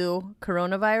 "Thank You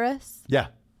Coronavirus"? Yeah.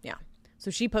 So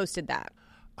she posted that.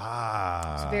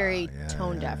 It's very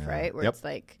tone deaf, right? Where it's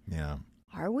like,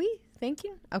 are we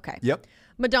thinking? Okay. Yep.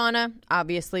 Madonna,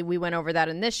 obviously, we went over that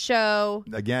in this show.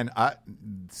 Again,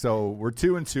 so we're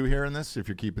 2-2 here in this. If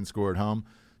you're keeping score at home,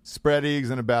 spread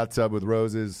eggs in a bathtub with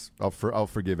roses. I'll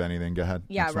forgive anything. Go ahead.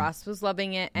 Yeah, Ross was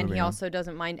loving it, and he also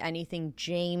doesn't mind anything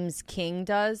James King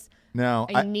does. No,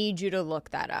 I need you to look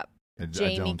that up.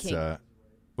 Jamie King.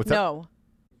 What's that? No.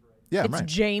 Yeah, I'm it's right.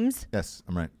 James. Yes,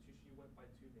 I'm right.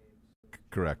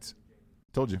 Correct.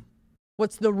 Told you.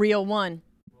 What's the real one?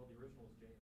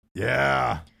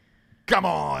 Yeah. Come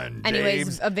on, James.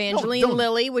 Anyways, Evangeline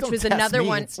Lilly, which was another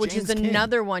one,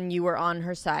 another one you were on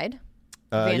her side.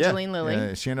 Evangeline Lilly.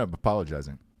 Yeah, she ended up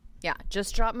apologizing. Yeah,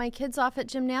 just dropped my kids off at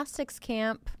gymnastics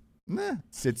camp. Nah,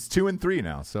 it's 2-3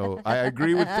 now, so I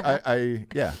agree with.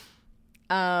 Yeah.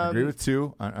 I agree with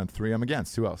 2. On 3, I'm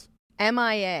against. Who else?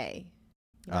 MIA.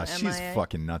 She's MIA?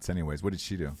 fucking nuts anyways. What did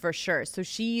she do? For sure. So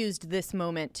she used this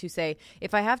moment to say,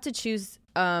 if I have to choose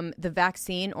the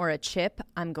vaccine or a chip,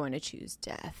 I'm going to choose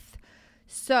death.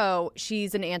 So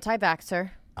she's an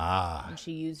anti-vaxxer. And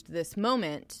she used this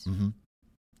moment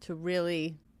to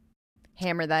really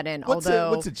hammer that in. What's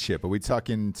a chip? Are we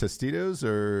talking Tostitos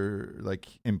or like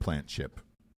implant chip?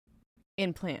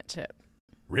 Implant chip.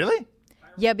 Really?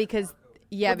 Yeah, because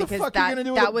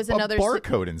that was another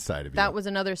barcode inside of you. That was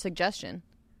another suggestion.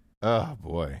 Oh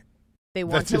boy. They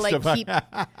want to keep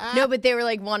No, but they were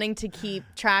like wanting to keep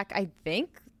track. I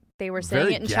think they were saying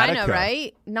Very it in Gattaca. China,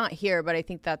 right? Not here, but I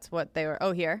think that's what they were.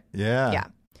 Oh, here. Yeah.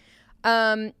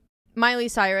 Yeah. Miley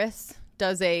Cyrus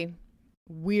does a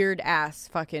weird ass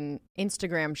fucking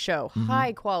Instagram show.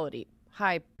 High quality,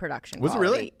 high production Was quality.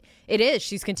 it really? It is.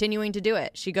 She's continuing to do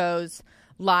it. She goes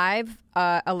live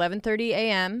 11:30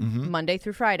 a.m. Monday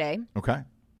through Friday. Okay.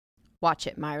 Watch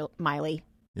it, Miley.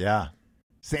 Yeah.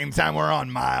 Same time we're on,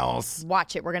 Miles.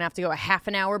 Watch it. We're going to have to go a half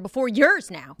an hour before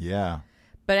yours now. Yeah.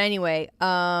 But anyway,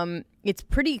 it's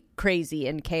pretty crazy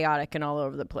and chaotic and all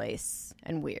over the place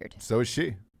and weird. So is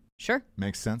she. Sure.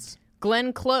 Makes sense.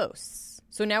 Glenn Close.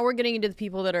 So now we're getting into the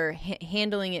people that are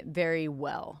handling it very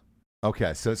well.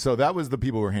 Okay. So that was the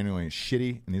people who were handling it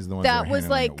shitty, and these are the ones That that were was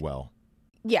handling like- it well.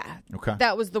 Yeah. Okay.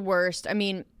 That was the worst. I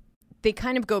mean, they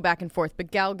kind of go back and forth,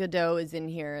 but Gal Gadot is in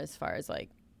here as far as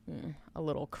like a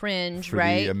little cringe, For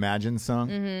right? the Imagine song?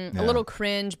 Mm-hmm. Yeah. A little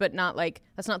cringe, but not like,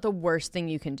 that's not the worst thing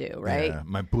you can do, right? Yeah,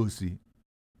 my pussy.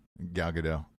 Gal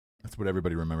Gadot. That's what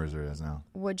everybody remembers her as now.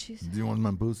 What'd she say? Do you want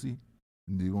my pussy?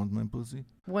 Do you want my pussy?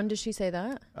 When did she say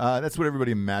that? That's what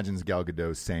everybody imagines Gal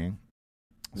Gadot saying.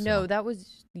 So. No, that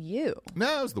was you.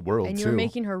 No, it was the world, And you too. were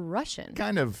making her Russian.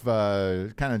 Kind of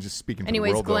just speaking for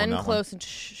Anyways, the world. Glenn though, on that Close and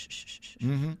shh.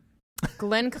 Mm-hmm.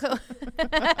 Glenn Close.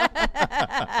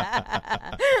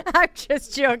 I'm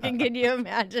just joking. Can you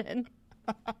imagine?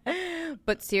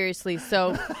 But seriously,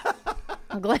 so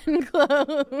Glenn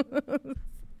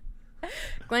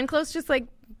Close just like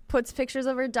puts pictures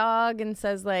of her dog and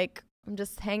says like, I'm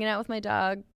just hanging out with my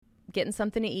dog, getting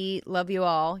something to eat. Love you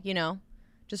all. You know,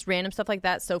 just random stuff like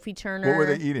that. Sophie Turner. What were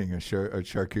they eating? A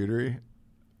charcuterie?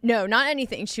 No, not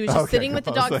anything. She was just sitting with the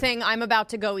I was dog like- saying, I'm about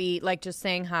to go eat, like just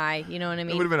saying hi. You know what I It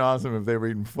mean? would have been awesome if they were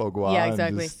eating foie gras. Yeah, and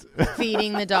exactly. just-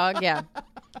 Feeding the dog, yeah.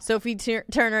 Sophie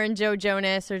Turner and Joe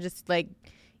Jonas are just like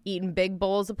eating big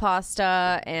bowls of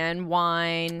pasta and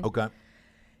wine. Okay.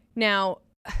 Now,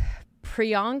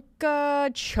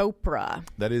 Priyanka Chopra,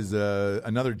 That is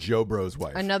another Joe Bro's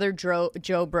wife. another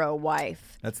Joe Bro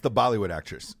wife. That's the Bollywood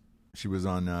actress. She was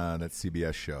on that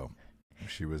CBS show.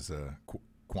 She was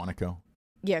Quantico.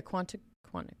 Yeah, Quantico.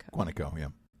 Quantico,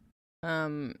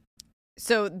 yeah.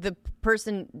 So the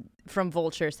person from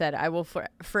Vulture said, I will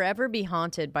forever be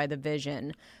haunted by the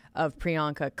vision of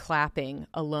Priyanka clapping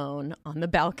alone on the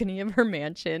balcony of her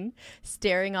mansion,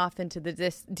 staring off into the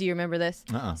do you remember this?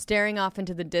 Staring off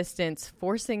into the distance,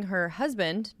 forcing her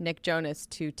husband, Nick Jonas,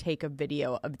 to take a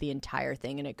video of the entire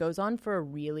thing. And it goes on for a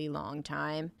really long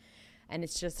time. And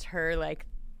it's just her like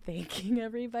thanking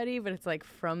everybody, but it's like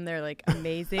from their like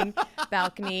amazing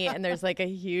balcony, and there's like a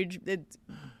huge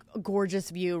gorgeous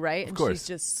view, right? And course. she's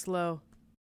just slow.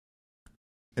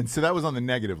 And so that was on the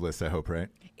negative list, I hope, right?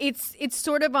 It's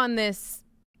sort of on this,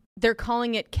 they're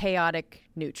calling it chaotic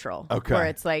neutral. Okay. Where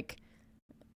it's like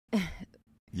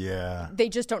Yeah. they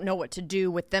just don't know what to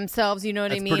do with themselves, you know what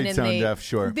That's I mean? pretty And tone deaf,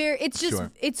 sure. It's just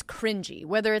Sure. it's cringy.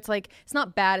 Whether it's like it's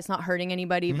not bad, it's not hurting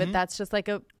anybody, but that's just like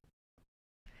it's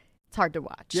hard to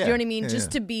watch. Yeah. Do you know what I mean? Yeah, Just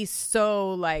yeah. to be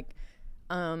so like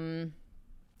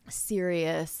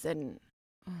serious and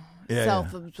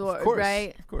self-absorbed, Of course.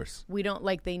 right? Of course. We don't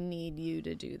like they need you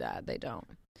to do that. They don't.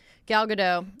 Gal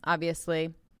Gadot,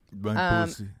 obviously. My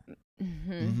pussy.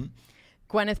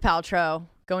 Gwyneth Paltrow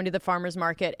going to the farmer's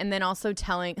market and then also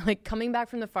coming back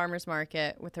from the farmer's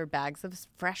market with her bags of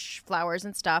fresh flowers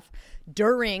and stuff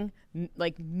during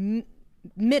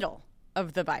middle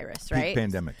of the virus, right? Peak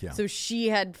pandemic, yeah. So she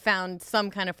had found some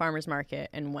kind of farmer's market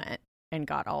and went and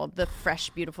got all of the fresh,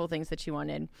 beautiful things that she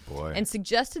wanted. Boy. And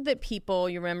suggested that people,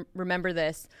 you remember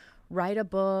this, write a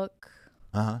book,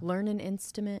 learn an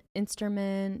instrument,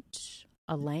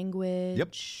 a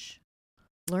language,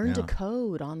 learn to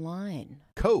code online.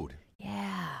 Code.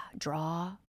 Yeah,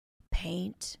 draw,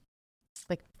 paint.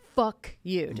 Like, fuck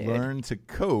you, dude. Learn to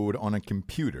code on a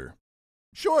computer.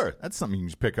 Sure, that's something you can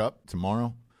just pick up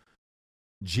tomorrow.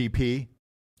 GP.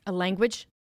 A language?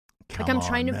 Come I'm on,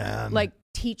 trying to man. like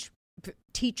teach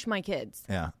my kids.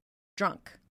 Yeah.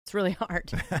 Drunk. It's really hard.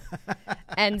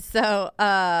 And so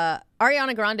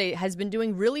Ariana Grande has been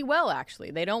doing really well,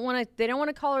 actually. They don't want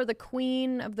to call her the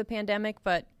queen of the pandemic,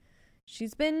 but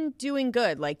she's been doing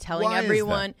good, like telling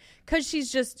everyone, because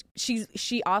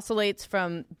she oscillates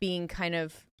from being kind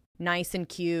of nice and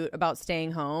cute about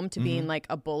staying home to being like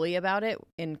a bully about it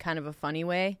in kind of a funny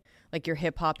way. Like your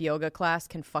hip hop yoga class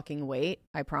can fucking wait,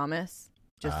 I promise.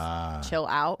 Just chill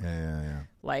out. Yeah.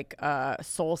 Like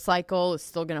Soul Cycle is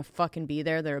still gonna fucking be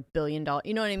there. They're $1 billion.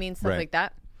 You know what I mean? Stuff like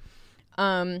that.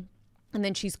 And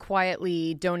then she's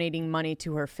quietly donating money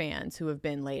to her fans who have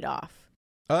been laid off.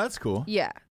 Oh, that's cool.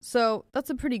 Yeah. So that's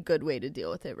a pretty good way to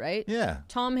deal with it, right? Yeah.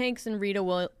 Tom Hanks and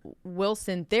Rita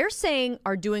Wilson, they're saying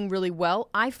are doing really well.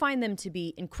 I find them to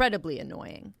be incredibly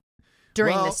annoying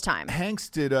during this time. Hanks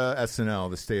did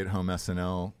SNL, the stay-at-home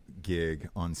SNL gig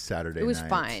on Saturday night. It was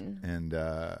fine. And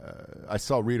I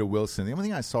saw Rita Wilson. The only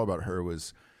thing I saw about her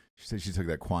was she said she took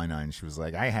that quinine. She was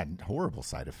like, I had horrible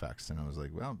side effects. And I was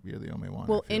like, well, you're the only one.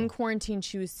 Well, in quarantine,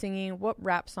 she was singing. What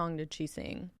rap song did she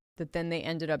sing? That then they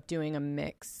ended up doing a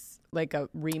mix, like a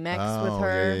remix with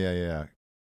her. Yeah.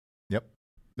 Yep.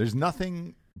 There's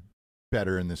nothing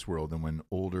better in this world than when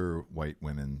older white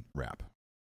women rap.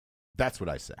 That's what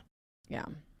I say. Yeah.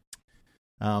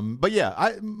 But yeah,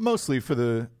 I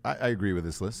agree with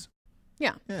this list.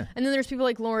 Yeah. And then there's people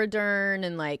like Laura Dern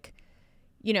and like,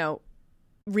 you know,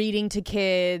 reading to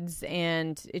kids,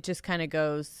 and it just kind of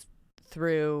goes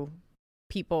through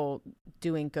people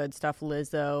doing good stuff.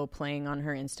 Lizzo playing on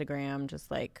her Instagram, just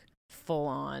like full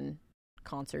on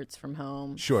concerts from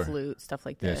home, flute, stuff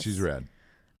like this. Yeah, she's rad.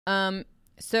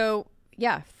 So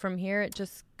yeah, from here it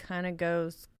just kind of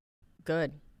goes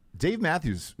good. Dave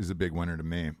Matthews is a big winner to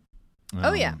me.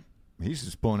 Oh yeah, he's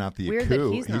just pulling out the Weird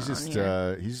Aku.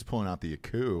 That he's just pulling out the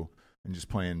Aku and just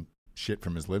playing shit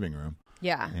from his living room.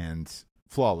 Yeah, and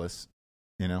flawless,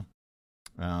 you know.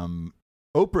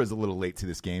 Oprah's a little late to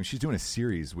this game. She's doing a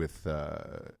series with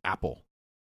Apple.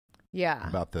 Yeah,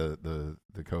 about the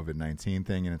COVID-19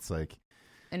 thing, and it's like,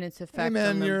 and its effect. Hey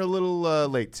man, you're a little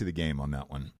late to the game on that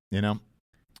one. You know.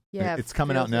 Yeah, it's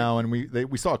coming out now, and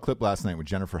we saw a clip last night with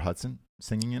Jennifer Hudson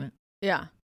singing in it. Yeah.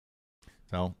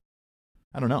 So,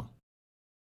 I don't know.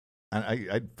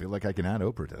 I feel like I can add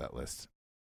Oprah to that list.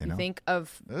 You think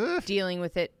of dealing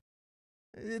with it.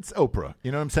 It's Oprah.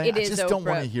 You know what I'm saying? I just don't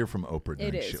want to hear from Oprah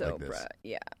during shit like this. It is Oprah,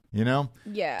 yeah. You know?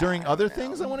 Yeah. During other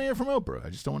things, I want to hear from Oprah.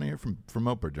 I just don't want to hear from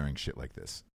Oprah during shit like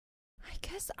this. I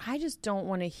guess I just don't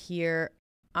want to hear.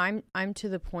 I'm to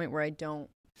the point where I don't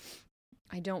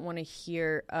want to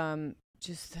hear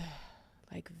just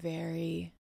like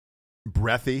very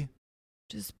breathy.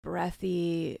 Just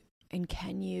breathy, and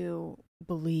can you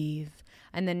believe?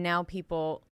 And then now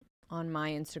people on my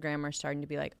Instagram are starting to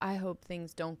be like, I hope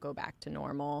things don't go back to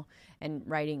normal, and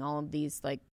writing all of these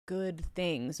like good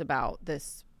things about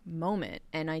this moment.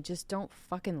 And I just don't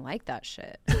fucking like that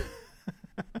shit.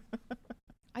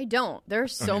 I don't. There are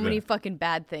so many fucking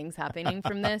bad things happening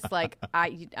from this. Like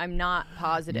I'm not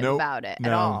positive about it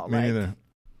at all. Me neither.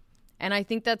 And I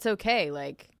think that's okay.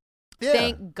 Like,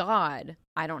 thank God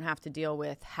I don't have to deal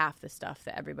with half the stuff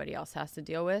that everybody else has to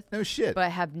deal with. No shit. But I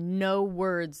have no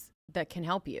words that can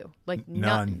help you. Like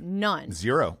none.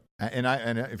 Zero.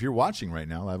 And if you're watching right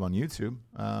now live on YouTube,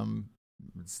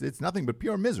 it's nothing but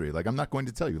pure misery. Like, I'm not going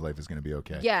to tell you life is going to be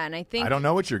okay. Yeah, and I don't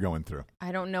know what you're going through.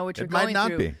 I don't know what you're going through. It might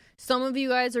not be. Some of you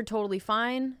guys are totally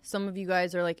fine. Some of you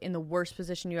guys are like in the worst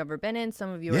position you've ever been in.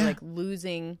 Some of you are like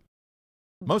losing.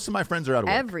 Most of my friends are out of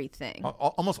work. Everything.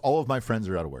 Almost all of my friends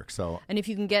are out of work. So, and if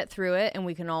you can get through it, and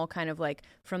we can all kind of like,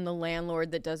 from the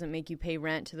landlord that doesn't make you pay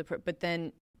rent to but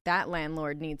then that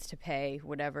landlord needs to pay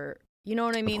whatever. You know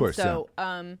what I mean? Of course, so,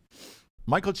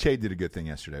 Michael Che did a good thing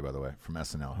yesterday, by the way, from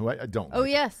SNL, who I don't like. Oh,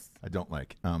 yes. I don't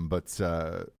like. But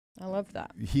I love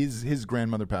that. His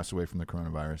grandmother passed away from the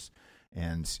coronavirus,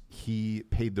 and he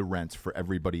paid the rent for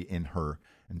everybody in her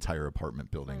entire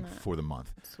apartment building for the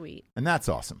month. Sweet. And that's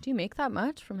awesome. Do you make that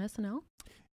much from SNL?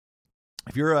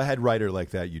 If you're a head writer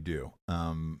like that, you do.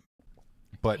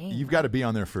 But you've got to be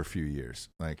on there for a few years.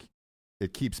 Like,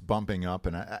 it keeps bumping up,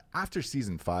 and after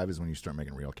season 5 is when you start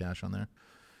making real cash on there.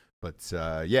 But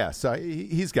so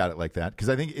he's got it like that, because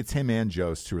I think it's him and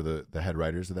Jost who are the head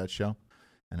writers of that show,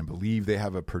 and I believe they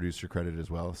have a producer credit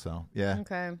as well. So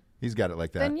okay, he's got it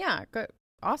like that. Then good,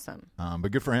 awesome.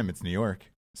 But good for him. It's New York,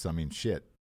 so I mean, shit.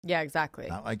 Yeah, exactly.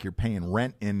 Not like you're paying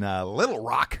rent in Little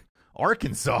Rock,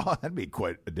 Arkansas. That'd be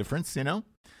quite a difference, you know.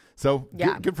 So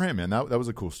good for him, man. That was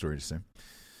a cool story to say.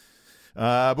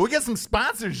 But we got some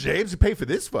sponsors, James, who pay for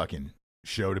this fucking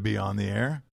show to be on the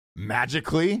air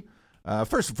magically.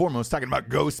 First and foremost, talking about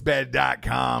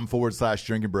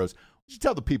ghostbed.com/drinking bros. Would you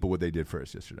tell the people what they did for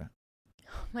us yesterday?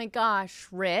 Oh my gosh,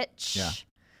 Rich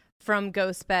from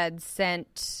Ghost Bed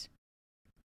sent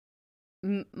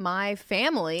my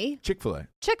family Chick-fil-A.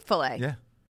 Yeah.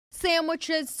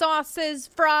 Sandwiches, sauces,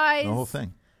 fries. The whole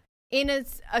thing. In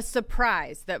a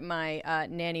surprise that my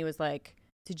nanny was like,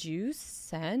 "Did you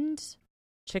send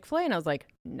Chick-fil-A?" And I was like,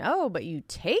 "No, but you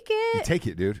take it. You take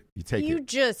it, dude. You take it. You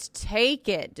just take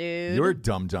it, dude." Your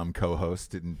dumb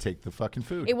co-host didn't take the fucking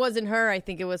food. It wasn't her. I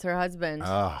think it was her husband.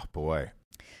 Oh, boy.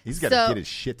 He's got to get his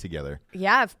shit together.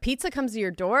 Yeah, if pizza comes to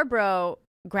your door, bro,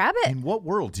 grab it. In what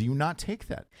world do you not take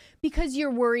that? Because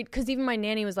you're worried. Because even my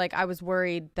nanny was like, I was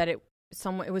worried that it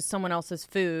was someone else's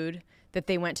food, that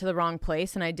they went to the wrong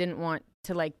place, and I didn't want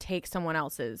to like take someone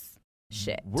else's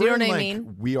shit. Do you know what I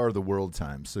mean? We are the world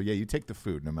time. So yeah, you take the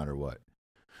food no matter what.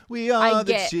 We are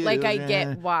the children. Like, I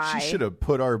get why. She should have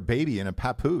put our baby in a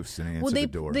papoose and answered the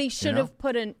door. They should have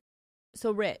put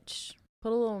so Rich,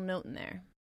 put a little note in there.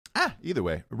 Either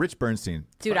way, Rich Bernstein.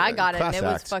 Dude, I got it. And it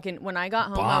was fucking, when I got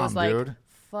home, I was like, dude.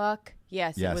 Fuck.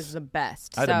 Yes, it was the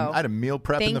best. I had a meal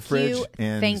prep in the fridge.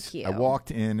 And thank you. I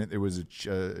walked in. There was a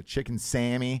chicken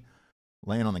Sammy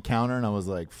laying on the counter, and I was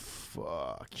like,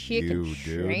 fuck chicken you,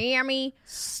 dude. Sammy.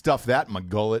 Stuffed that in my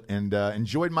gullet and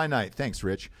enjoyed my night. Thanks,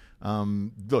 Rich.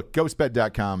 Look,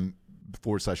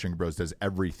 ghostbed.com/Drinking Bros does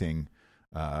everything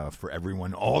for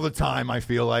everyone all the time, I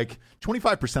feel like.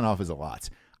 25% off is a lot.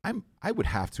 I would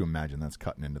have to imagine that's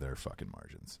cutting into their fucking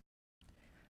margins.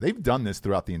 They've done this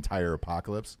throughout the entire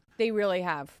apocalypse. They really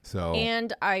have. So,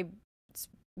 and it's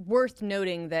worth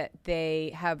noting that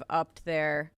they have upped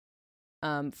their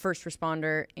first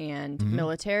responder and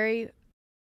military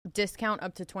discount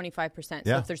up to 25%.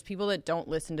 So if there's people that don't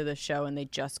listen to the show and they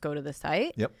just go to the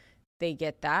site, they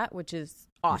get that, which is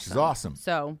awesome. Which is awesome.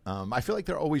 So I feel like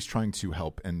they're always trying to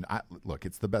help. And look,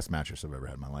 it's the best mattress I've ever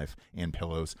had in my life, and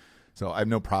pillows. So I have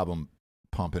no problem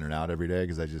pumping it out every day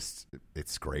because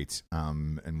it's great.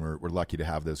 And we're lucky to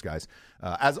have those guys.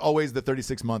 As always, the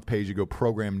 36-month pay-as-you-go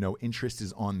program, no interest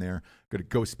is on there. Go to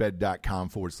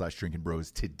ghostbed.com/Drinking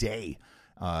Bros today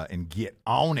and get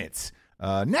on it.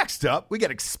 Next up, we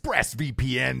got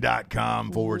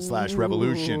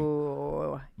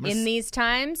expressvpn.com/revolution. In these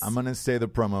times? I'm going to say the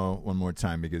promo one more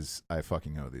time because I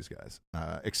fucking owe these guys.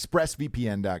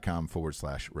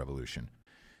 expressvpn.com/revolution.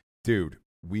 Dude,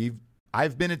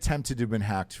 I've been attempted to have been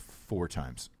hacked 4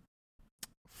 times.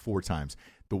 4 times.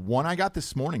 The one I got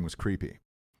this morning was creepy.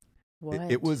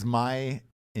 What? It was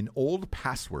an old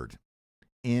password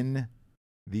in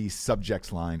the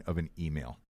subject line of an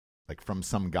email. Like from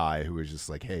some guy who was just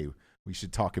like, hey, we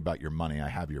should talk about your money. I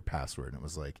have your password. And it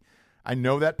was like, I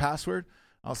know that password.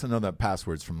 I also know that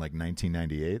password's from like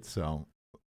 1998. So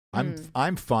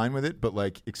I'm fine with it. But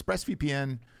like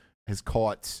ExpressVPN has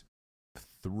caught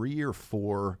 3 or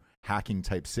 4 hacking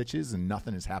type stitches and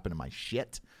nothing has happened to my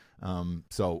shit.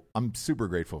 So I'm super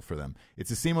grateful for them.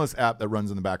 It's a seamless app that runs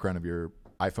in the background of your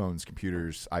iPhones,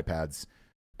 computers, iPads,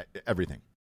 everything.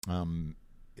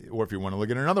 Or if you want to look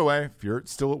at it another way, if you're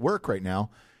still at work right now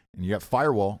and you got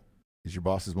firewall because your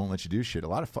bosses won't let you do shit, a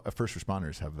lot of first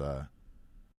responders have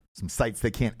some sites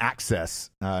they can't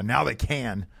access. Now they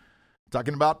can. I'm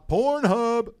talking about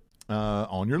Pornhub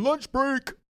on your lunch break.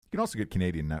 You can also get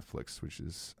Canadian Netflix, which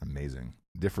is amazing.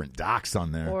 Different docs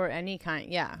on there. Or any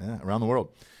kind, yeah, around the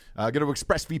world. Go to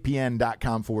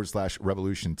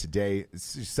expressvpn.com/revolution today.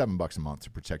 It's $7 a month to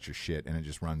protect your shit, and it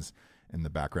just runs in the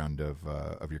background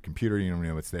of your computer. You don't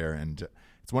know what's there. And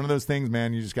it's one of those things,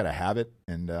 man, you just got to have it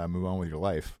and move on with your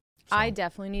life. So. I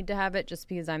definitely need to have it just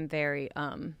because I'm very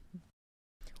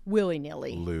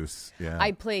willy-nilly. Loose, yeah.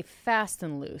 I play fast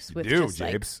and loose with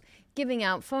like giving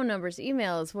out phone numbers,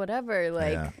 emails, whatever.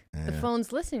 Like, the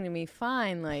phone's listening to me,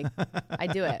 fine. Like, I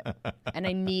do it. And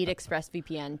I need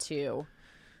ExpressVPN to...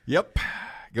 Yep.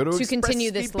 Go to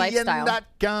continue this lifestyle.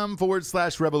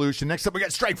 expressvpn.com/revolution. Next up, we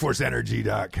got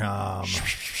strikeforceenergy.com.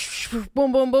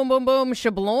 Boom, boom, boom, boom, boom.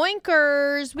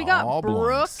 Shabloinkers. We got All Brooke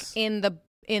blunks. in the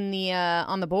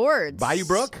on the boards. Bayou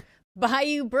Brooke?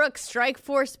 Bayou Brooke, Strike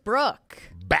Force Brooke.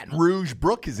 Baton Rouge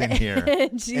Brooke is in here.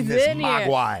 She's in this in here.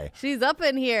 Mogwai. She's up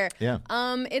in here. Yeah.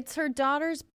 It's her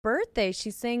daughter's birthday.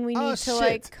 She's saying we need to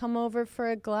like come over for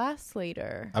a glass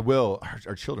later. I will.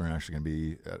 Our children are actually going to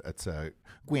be at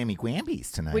Gwammy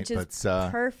Gwambies tonight. Which is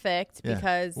perfect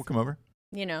because we'll come over.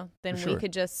 You know, then we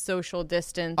could just social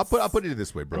distance. I'll put it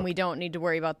this way, bro. And we don't need to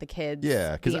worry about the kids.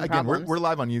 Yeah, because again, problems. we're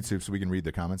live on YouTube, so we can read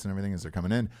the comments and everything as they're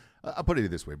coming in. I'll put it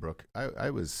this way, Brooke. I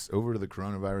was over to the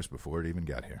coronavirus before it even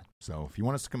got here. So if you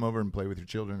want us to come over and play with your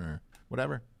children or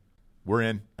whatever, we're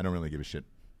in. I don't really give a shit.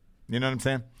 You know what I'm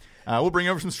saying? We'll bring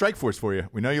over some Strike Force for you.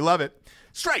 We know you love it.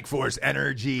 Strike Force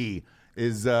Energy.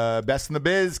 is best in the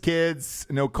biz, kids.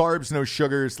 No carbs, no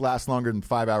sugars, lasts longer than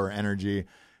 5-hour energy.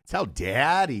 It's how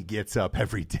Daddy gets up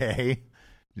every day.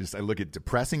 I look at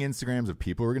depressing Instagrams of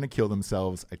people who are going to kill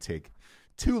themselves. I take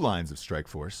 2 lines of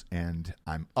Strikeforce, and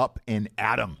I'm up and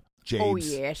at 'em, James. Oh,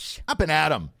 yes. Up and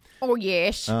at 'em. Oh,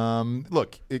 yes.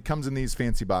 Look, it comes in these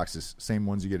fancy boxes. Same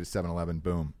ones you get at 7-Eleven.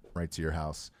 Boom, right to your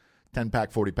house.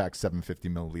 10-pack, 40-pack,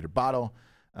 750-milliliter bottle.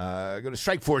 Go to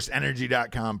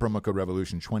StrikeForceEnergy.com, promo code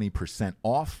Revolution, 20%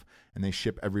 off, and they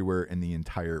ship everywhere in the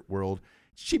entire world.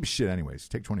 It's cheap as shit anyways.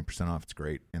 Take 20% off. It's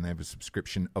great. And they have a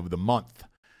subscription of the month.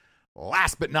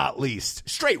 Last but not least,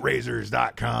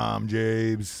 StraightRazors.com,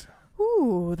 James.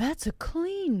 Ooh, that's a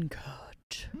clean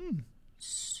cut.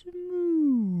 Smooth.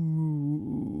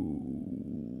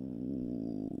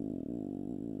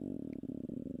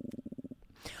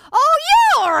 Oh,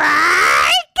 you all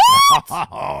right?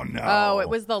 Oh, no. Oh, it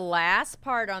was the last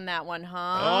part on that one,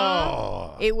 huh?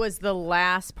 Oh. It was the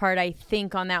last part, I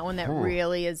think, on that one that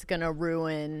really is going to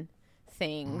ruin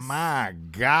things. My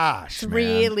gosh, It's man.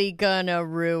 really going to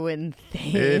ruin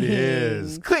things. It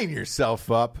is. Clean yourself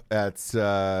up at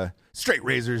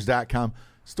StraightRazors.com.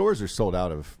 Stores are sold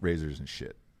out of razors and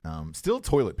shit. Still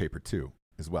toilet paper, too,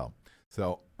 as well.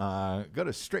 So go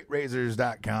to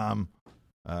StraightRazors.com.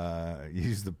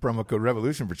 Use the promo code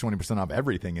Revolution for 20% off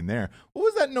everything in there. What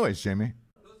was that noise, Jamie?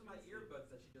 Those are my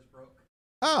earbuds that she just broke.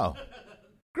 Oh,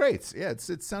 great. Yeah,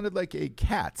 it sounded like a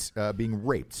cat being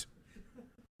raped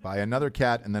by another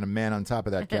cat and then a man on top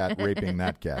of that cat raping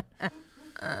that cat.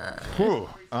 Whew.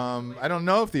 I don't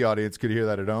know if the audience could hear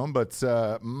that at home, but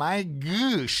my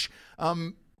gosh.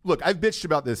 Look, I've bitched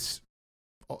about this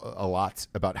a lot,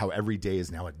 about how every day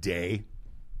is now a day.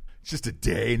 It's just a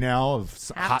day now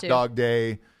of hot dog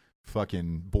day,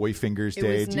 fucking boy fingers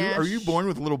day. Are you born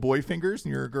with little boy fingers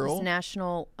and you're a girl? It was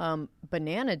National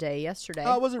Banana Day yesterday.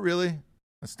 Oh, was it really?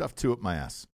 I stuffed 2 up my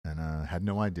ass and had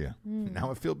no idea.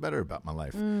 Now I feel better about my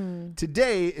life.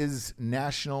 Today is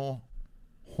National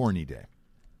Horny Day,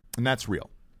 and that's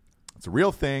real. It's a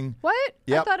real thing. What?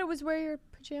 Yep. I thought it was wear your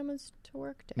pajamas to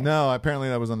work day. No, apparently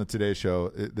that was on the Today Show.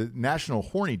 The National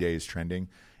Horny Day is trending,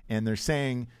 and they're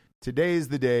saying today is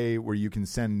the day where you can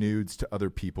send nudes to other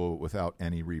people without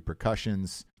any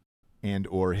repercussions and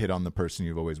or hit on the person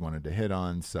you've always wanted to hit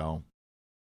on. So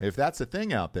if that's a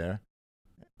thing out there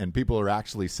and people are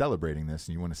actually celebrating this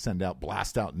and you want to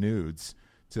blast out nudes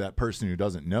to that person who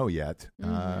doesn't know yet,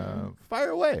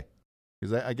 fire away.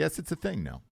 Because I guess it's a thing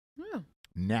now. Yeah.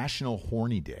 National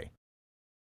Horny Day.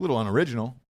 A little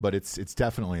unoriginal, but it's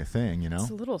definitely a thing, you know?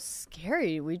 It's a little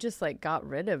scary. We just got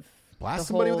rid of Blast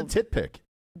somebody with a tit pic.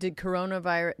 Did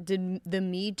the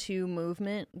Me Too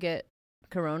movement get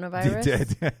coronavirus?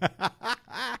 It did.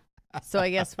 So I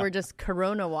guess we're just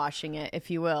corona washing it, if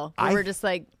you will. We're just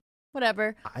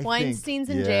whatever. Weinstein's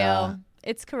in jail.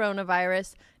 It's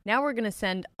coronavirus. Now we're going to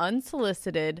send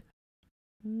unsolicited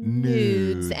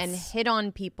nudes and hit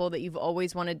on people that you've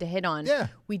always wanted to hit on. Yeah.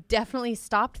 We definitely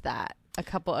stopped that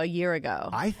a year ago.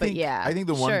 I think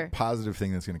the one positive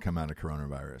thing that's going to come out of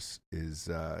coronavirus is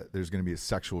there's going to be a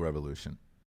sexual revolution.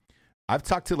 I've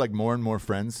talked to more and more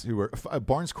friends who were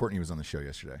Barnes Courtney was on the show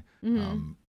yesterday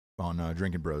on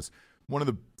Drinking Bros. One of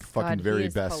the fucking very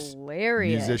best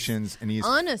musicians, and he's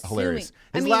hilarious.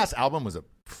 His last album was a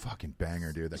fucking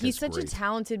banger, dude. He's such a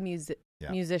talented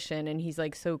musician, and he's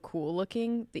so cool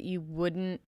looking that you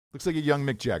wouldn't. Looks like a young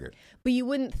Mick Jagger. But you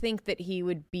wouldn't think that he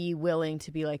would be willing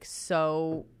to be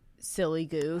so silly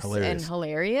goose and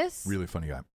hilarious. Really funny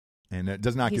guy. And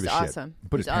does not give a awesome. shit. He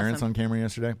put his parents on camera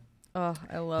yesterday. Oh,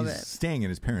 I love it. He's staying at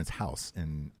his parents' house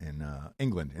in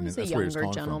England. He's a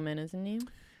younger gentleman, isn't he?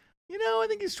 I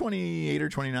think he's 28 or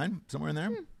 29, somewhere in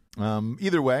there.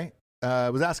 Either way, I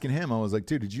was asking him, I was like,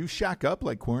 dude, did you shack up,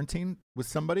 quarantine with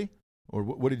somebody? Or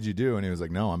what did you do? And he was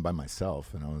like, no, I'm by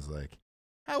myself. And I was like,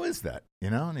 how is that?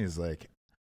 And he was like,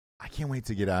 I can't wait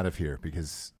to get out of here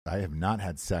because I have not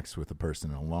had sex with a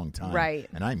person in a long time. Right.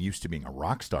 And I'm used to being a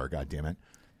rock star, goddammit.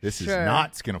 This is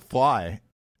not going to fly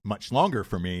much longer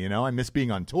for me. I miss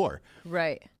being on tour.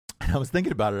 Right. And I was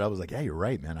thinking about it. I was like, yeah, you're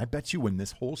right, man. I bet you when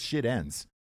this whole shit ends,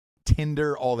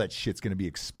 Tinder, all that shit's going to be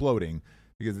exploding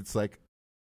because it's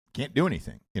can't do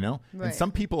anything, Right. And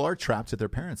some people are trapped at their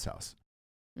parents' house.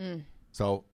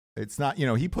 So it's not,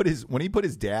 when he put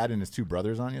his dad and his 2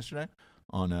 brothers on yesterday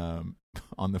on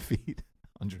the feed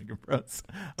on Drinking Bros.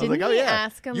 I was like, oh yeah,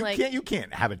 ask him, you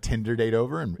can't have a Tinder date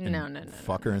over and no,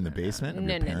 fuck her in the basement of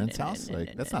your parents' house.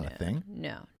 That's not a thing.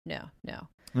 No. Yeah.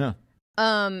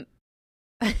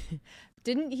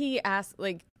 Didn't he ask?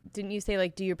 Didn't you say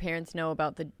do your parents know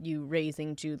about you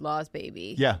raising Jude Law's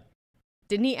baby? Yeah.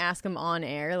 Didn't he ask him on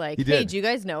air? He hey, did. do you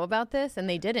guys know about this? And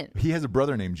they didn't. He has a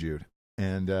brother named Jude.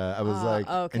 And I was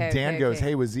okay, and Dan okay, goes,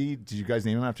 okay. "Hey, did you guys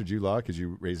name him after Jude Law because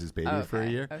you raised his baby for a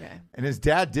year?" Okay. And his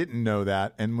dad didn't know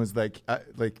that and was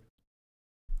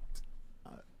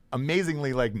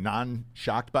amazingly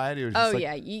non-shocked by it. He was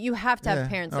just you have to have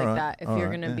parents like that if you're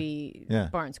going to be Yeah.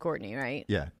 Barnes Courtney, right?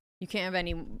 Yeah. You can't have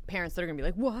any parents that are going to be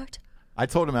like, what? I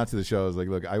told him after the show, I was like,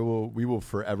 "Look, we will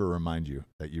forever remind you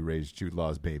that you raised Jude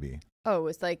Law's baby Oh,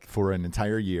 it's like, for an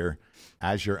entire year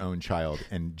as your own child,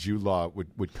 and Jude Law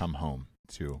would come home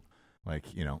to,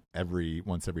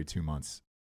 once every 2 months."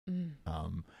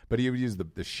 But he would use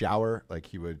the shower, like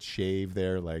he would shave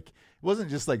there, like it wasn't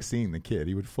just like seeing the kid.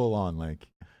 He would full on like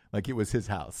it was his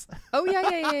house. oh,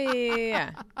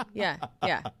 yeah.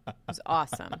 It was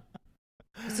awesome.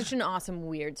 It's such an awesome,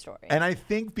 weird story. And I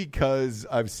think because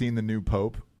I've seen the new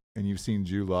Pope and you've seen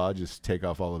Jude Law just take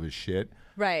off all of his shit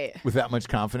right. with that much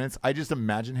confidence, I just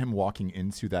imagine him walking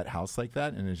into that house like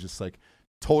that, and it's just like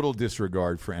total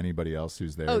disregard for anybody else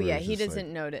who's there. Oh, where yeah, it's he just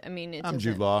doesn't know it. I mean, I'm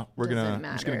Jude Law. I'm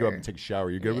just gonna go up and matter. take a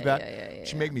shower. You good with that? Yeah.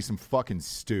 Should make me some fucking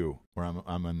stew where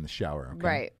I'm in the shower.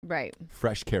 Okay? Right.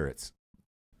 Fresh carrots.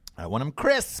 I want them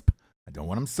crisp. I don't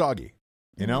want them soggy.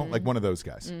 You know, like one of those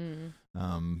guys.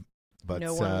 But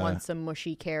no one wants a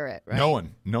mushy carrot, right?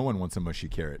 No one wants a mushy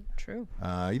carrot. True.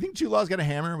 You think Jude Law's got a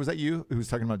hammer? Was that you who was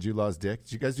talking about Jude Law's dick?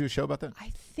 Did you guys do a show about that?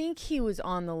 I think he was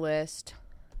on the list.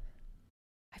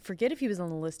 I forget if he was on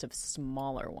the list of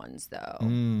smaller ones, though.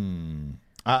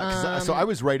 So I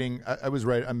was writing.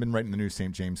 I've been writing the new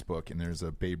St. James book, and there's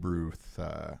a Babe Ruth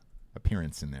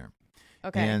appearance in there.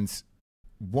 Okay. And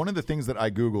one of the things that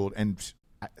I Googled, and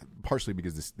partially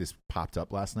because this popped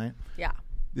up last night. Yeah.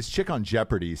 This chick on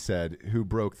Jeopardy said, "Who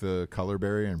broke the color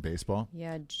barrier in baseball?"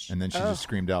 Yeah. And then she just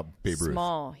screamed out, "Babe Ruth."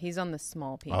 Small. He's on the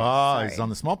small penis. Oh, he's on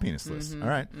the small penis list. All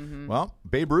right. Well,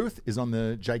 Babe Ruth is on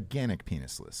the gigantic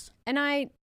penis list. And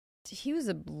he was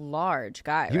a large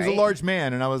guy, He was a large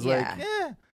man, and I was Yeah.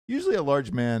 like, usually a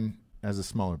large man has a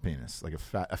smaller penis. Like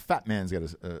a fat man's got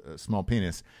a small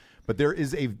penis. But there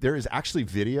is actually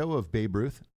video of Babe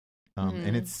Ruth,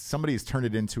 and it's somebody's turned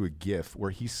it into a GIF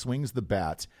where he swings the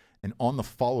bat, and on the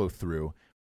follow through,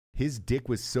 his dick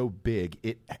was so big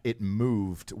it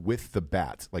moved with the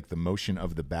bat, like the motion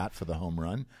of the bat for the home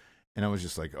run. And I was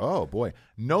just like, oh boy,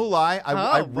 no lie,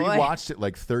 I rewatched it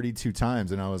like 32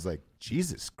 times, and I was like,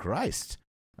 Jesus Christ,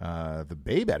 the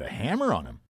Babe had a hammer on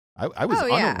him. I was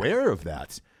unaware of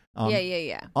that.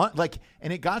 Yeah.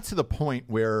 And it got to the point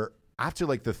where after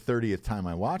like the 30th time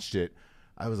I watched it,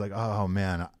 I was like, oh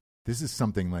man, this is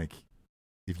something like,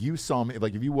 if you saw me,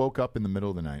 like if you woke up in the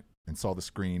middle of the night and saw the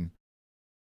screen,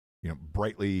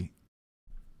 brightly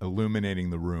illuminating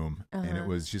the room, and it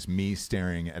was just me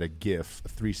staring at a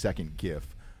 3-second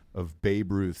GIF of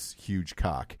Babe Ruth's huge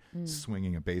cock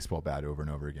swinging a baseball bat over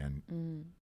and over again.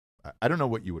 I don't know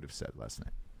what you would have said last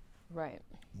night. Right.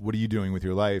 What are you doing with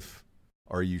your life?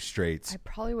 Are you straight? I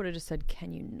probably would have just said,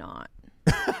 "Can you not?"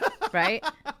 Right?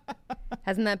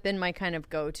 Hasn't that been my kind of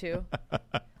go-to?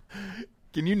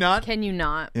 Can you not? Can you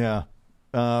not? Yeah.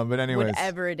 But anyways.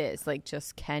 Whatever it is, like,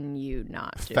 just can you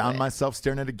not do found it? myself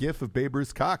staring at a GIF of Babe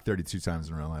Ruth's cock 32 times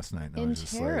in a row last night. And I was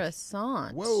just like,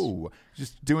 Interessant. whoa.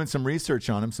 Just doing some research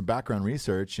on him, some background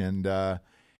research. And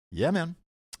yeah, man.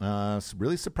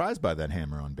 Really surprised by that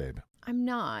hammer on Babe. I'm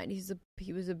not.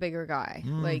 He was a bigger guy.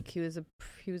 Like he was a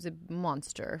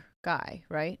monster guy,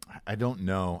 right? I don't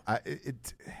know.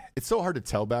 It's so hard to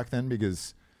tell back then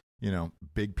because,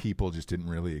 big people just didn't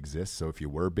really exist. So if you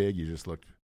were big, you just looked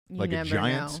like a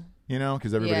giant,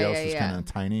 because everybody else was kind of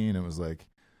tiny, and it was like,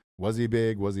 was he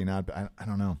big? Was he not? I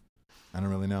don't know. I don't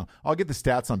really know. I'll get the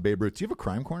stats on Babe Ruth. Do you have a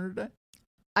crime corner today?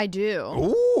 I do.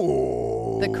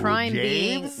 Ooh. The crime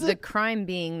James?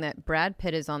 being that Brad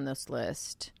Pitt is on this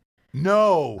list.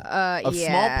 No. Of yeah,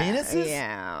 small penises?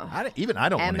 Yeah. I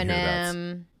don't want to hear that.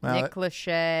 Eminem, Well, Nick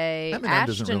Lachey, Eminem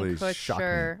doesn't Ashton really Kutcher. shock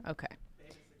me. Okay.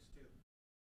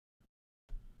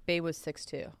 Babe was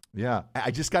 6'2". Yeah. I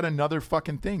just got another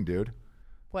fucking thing, dude.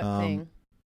 What thing?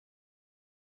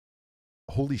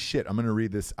 Holy shit. I'm going to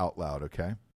read this out loud,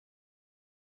 okay?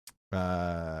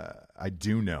 I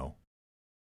do know.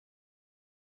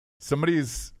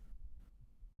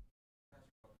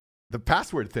 The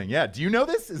password thing. Yeah. Do you know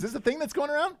this? Is this a thing that's going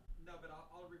around? No, but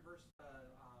I'll reverse the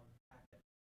packet.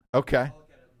 Okay. I'll look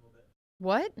at it in a little bit.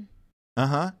 What?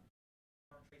 Uh-huh.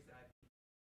 I'll trace the IP.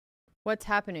 What's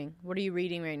happening? What are you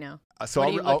reading right now? So what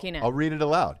are you looking at? I'll read it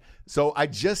aloud. So I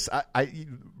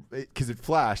because it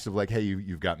flashed of like, hey,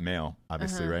 you've got mail,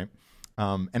 obviously, right?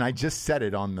 And I just said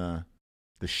it on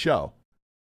the show.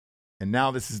 And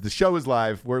now the show is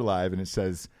live. We're live. And it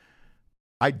says,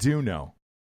 I do know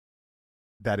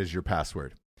that is your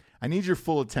password. I need your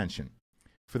full attention.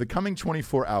 for the coming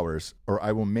 24 hours, or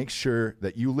I will make sure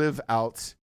that you live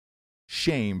out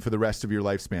shame for the rest of your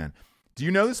lifespan. Do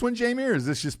you know this one, Jamie, or is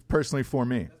this just personally for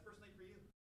me? That's personally for you.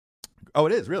 Oh,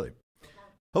 it is, really?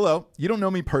 Hello. You don't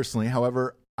know me personally.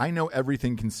 However, I know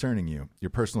everything concerning you.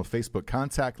 Your personal Facebook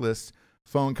contact list,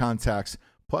 phone contacts,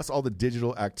 plus all the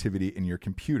digital activity in your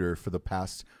computer for the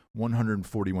past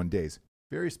 141 days.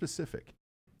 Very specific.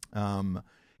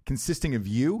 Consisting of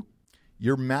you,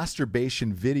 your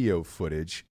masturbation video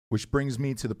footage, which brings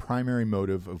me to the primary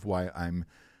motive of why I'm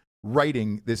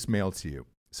writing this mail to you.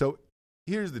 So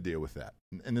here's the deal with that.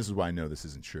 And this is why I know this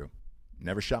isn't true.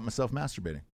 Never shot myself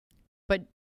masturbating. But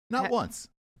Not once.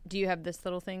 do you have this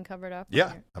little thing covered up?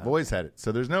 Yeah, I've always had it.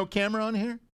 So there's no camera on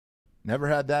here. Never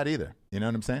had that either. You know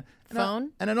what I'm saying?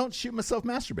 Phone? And I don't shoot myself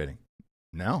masturbating.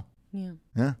 No. Yeah.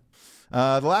 Yeah.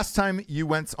 The last time you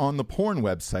went on the porn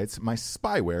websites, my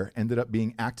spyware ended up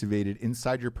being activated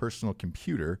inside your personal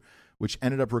computer, which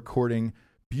ended up recording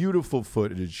beautiful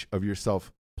footage of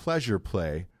yourself pleasure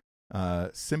play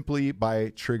simply by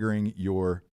triggering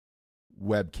your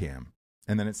webcam.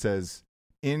 And then it says,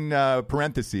 in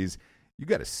parentheses, you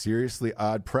got a seriously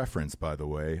odd preference, by the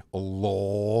way.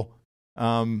 Lol.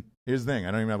 Here's the thing.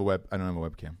 I don't have a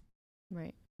webcam.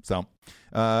 Right. So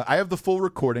I have the full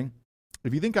recording.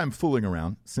 If you think I'm fooling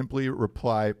around, simply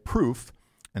reply proof,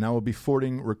 and I will be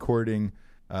forwarding recording,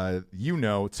 to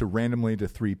randomly to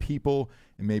 3 people.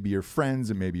 It may be your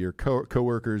friends, it may be your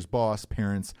coworkers, boss,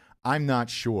 parents. I'm not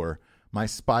sure. My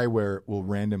spyware will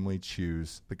randomly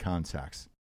choose the contacts.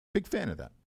 Big fan of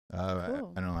that.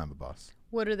 Cool. I don't have a boss.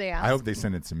 What are they asking? I hope they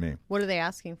send it to me. What are they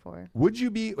asking for? Would you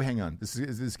be, hang on, this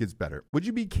gets better. Would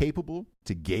you be capable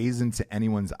to gaze into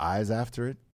anyone's eyes after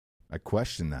it? I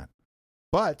question that.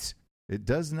 But it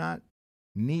does not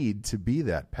need to be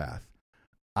that path.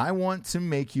 I want to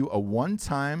make you a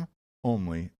one-time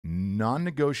only,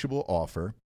 non-negotiable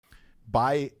offer.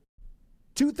 Buy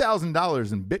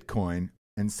 $2,000 in Bitcoin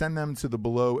and send them to the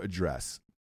below address.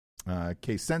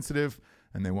 Case sensitive,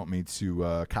 and they want me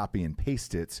to copy and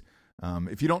paste it.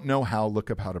 If you don't know how, look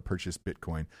up how to purchase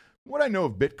Bitcoin. What I know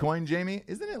of Bitcoin, Jamie,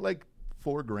 isn't it like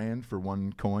 $4,000 for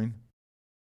one coin?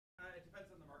 It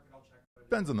depends on the market. I'll check. But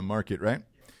Depends on the market, right?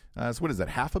 So what is that,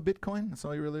 half a Bitcoin? That's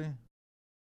all you really...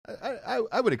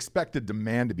 I would expect the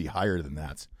demand to be higher than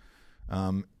that.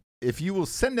 If you will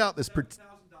send out this... $7,000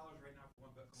 right now for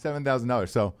one Bitcoin. $7,000.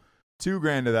 So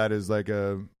 $2,000 of that is like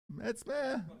that's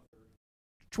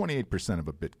 28% of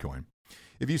a Bitcoin.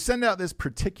 If you send out this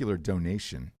particular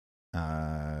donation,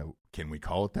 can we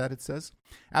call it that, it says?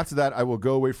 After that, I will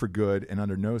go away for good and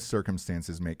under no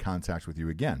circumstances make contact with you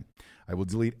again. I will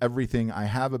delete everything I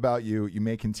have about you. You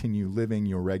may continue living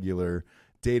your regular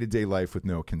day-to-day life with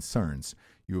no concerns.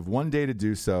 You have one day to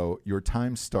do so. Your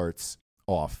time starts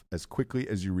off as quickly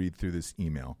as you read through this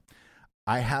email.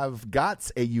 I have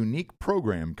got a unique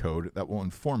program code that will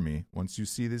inform me once you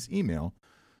see this email,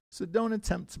 so don't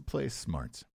attempt to play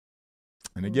smart.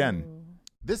 And again,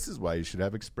 this is why you should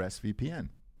have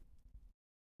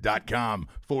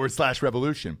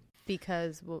expressvpn.com/revolution.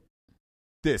 Because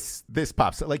This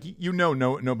pops up. Like,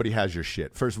 nobody has your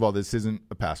shit. First of all, this isn't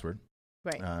a password.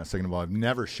 right. Second of all, I've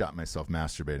never shot myself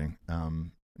masturbating.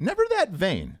 Never that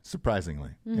vain,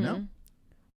 surprisingly. Mm-hmm. You know?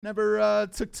 Never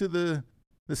took to the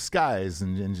skies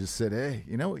and just said, hey,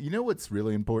 you know what's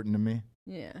really important to me?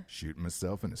 Yeah. Shooting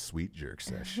myself in a sweet jerk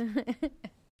sesh.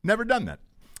 Never done that.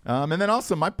 And then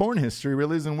also, my porn history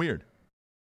really isn't weird.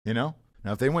 You know?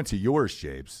 Now, if they went to yours,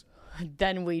 Jabes.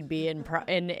 Then we'd be in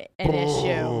an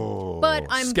issue. But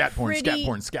I'm scat pretty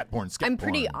porn. I'm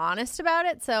pretty honest about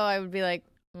it, so I would be like,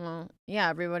 well, yeah,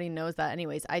 everybody knows that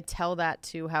anyways. I tell that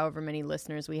to however many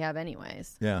listeners we have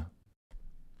anyways. Yeah.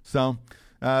 So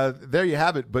there you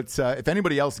have it. But if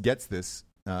anybody else gets this,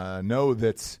 know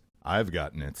that I've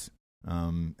gotten it.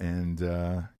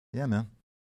 Yeah, man,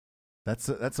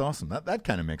 that's awesome. That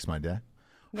kind of makes my day.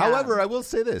 Yeah. However, I will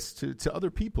say this to other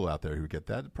people out there who get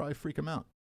that, it'd probably freak them out.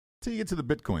 Till you get to the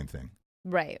Bitcoin thing,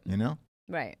 Right. you know.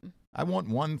 Right. I want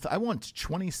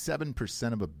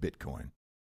 27% of a Bitcoin.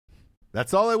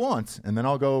 That's all I want, and then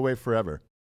I'll go away forever.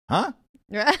 Huh?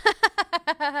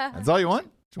 That's all you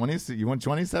want? You want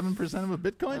 27% of a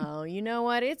Bitcoin? Oh, you know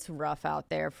what? It's rough out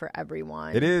there for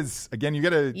everyone. It is. Again, you got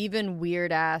to... Even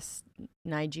weird-ass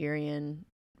Nigerian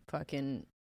fucking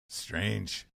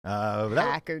Strange.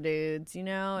 hacker dudes, you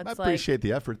know? I It's appreciate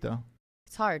the effort, though.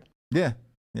 it's hard. Yeah.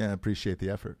 Yeah, I appreciate the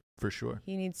effort, for sure.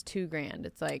 He needs $2,000.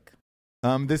 It's like...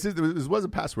 This was a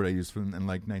password I used in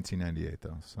like 1998,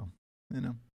 though, so, you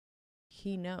know.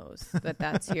 He knows that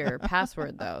that's your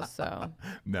password, though. So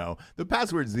No, the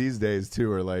passwords these days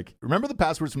too are like. Remember the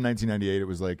passwords from 1998? It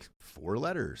was like 4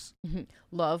 letters.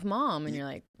 love mom, and you're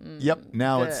like, Yep.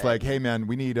 Now it's good. like, hey man,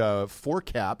 we need 4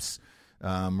 caps.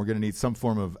 We're gonna need some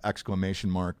form of exclamation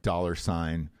mark,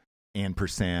 $,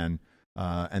 ampersand,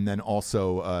 and then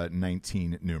also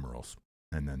 19 numerals,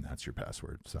 and then that's your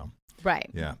password. So right.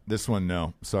 yeah, this one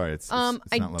no, sorry, it's not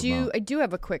Love Mom. I do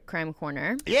have a quick crime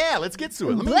corner. Yeah, let's get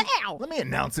to it. Wow. Let me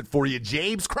announce it for you,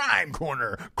 James. Crime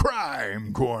Corner.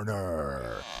 Crime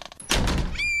Corner.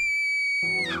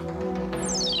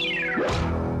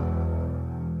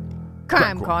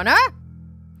 Crime corner.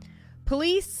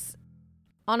 Police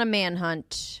on a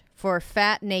manhunt for a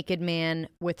fat naked man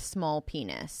with small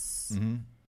penis. Mm-hmm.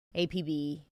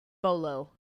 APB Bolo.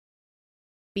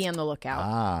 Be on the lookout.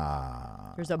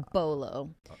 Ah. There's a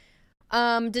bolo.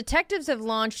 Detectives have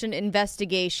launched an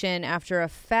investigation after a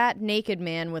fat naked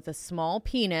man with a small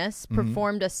penis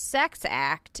performed a sex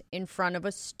act in front of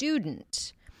a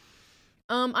student.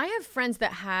 I have friends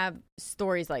that have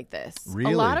stories like this.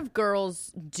 Really? A lot of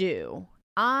girls do.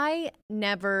 I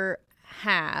never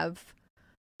have.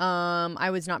 I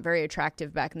was not very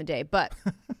attractive back in the day, but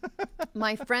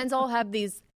my friends all have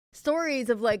these stories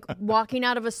of like walking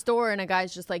out of a store and a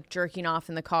guy's just like jerking off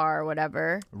in the car or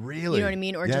whatever. Really? You know what I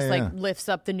mean? Or Yeah, just yeah. like lifts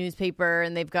up the newspaper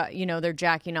and they've got, they're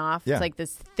jacking off. Yeah. It's like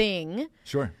this thing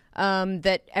Sure.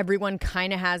 that everyone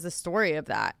kind of has a story of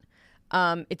that.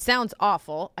 It sounds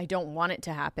awful. I don't want it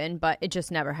to happen, but it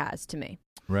just never has to me.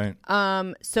 Right.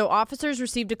 So officers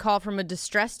received a call from a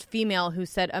distressed female who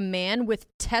said a man with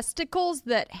testicles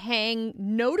that hang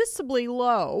noticeably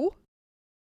low.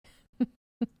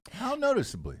 How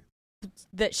noticeably?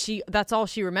 That's all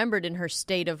she remembered in her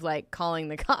state of like calling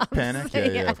the cops. Panic?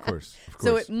 Yeah, of course.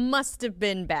 So it must have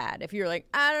been bad. If you're like,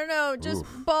 I don't know, just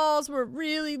balls were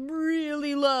really,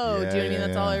 really low. Do you know what I mean?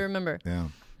 That's all I remember. Yeah.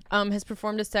 Has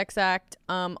performed a sex act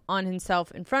on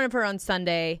himself in front of her on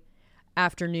Sunday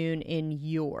afternoon in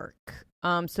York.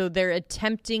 So they're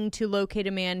attempting to locate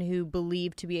a man who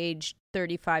believed to be aged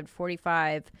 35 to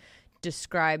 45,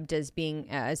 described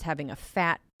as having a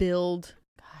fat build.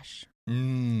 Gosh.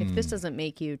 If this doesn't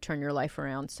make you turn your life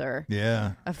around, sir.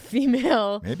 Yeah. A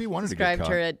female Maybe wanted to get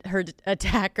described her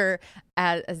attacker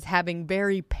as having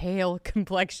very pale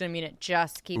complexion. I mean, it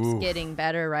just keeps getting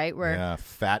better, right? Where Yeah,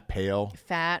 fat, pale.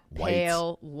 fat, White.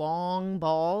 pale, long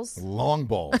balls. Long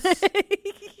balls.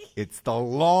 It's the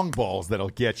long balls that'll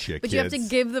get you, But kids. you have to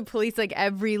give the police like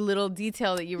every little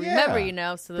detail that you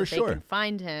remember, so that for they sure. can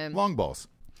find him. Long balls.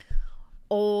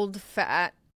 Old,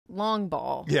 fat, long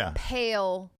ball. Yeah.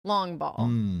 Pale, long ball.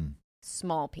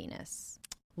 Small penis.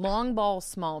 Long ball,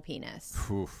 small penis.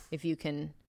 Oof. If you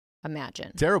can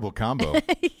imagine. Terrible combo.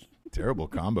 Terrible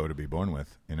combo to be born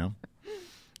with,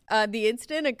 The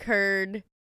incident occurred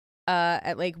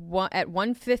at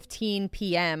 1:15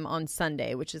 p.m. on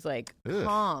Sunday, which is like, Ugh.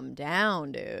 calm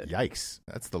down, dude. Yikes.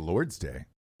 That's the Lord's Day.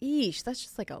 Eesh, that's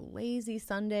just like a lazy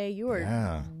Sunday. You are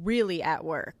Yeah. really at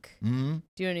work. Mm-hmm.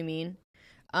 Do you know what I mean?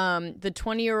 The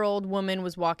 20-year-old woman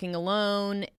was walking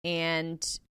alone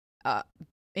and on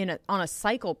a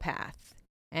cycle path,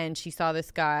 and she saw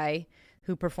this guy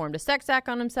who performed a sex act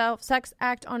on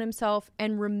himself,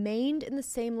 and remained in the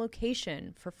same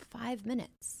location for 5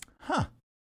 minutes. Huh.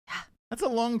 Yeah. That's a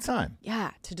long time.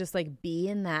 Yeah, to just like be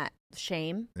in that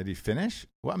shame. Did he finish?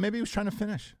 Well, maybe he was trying to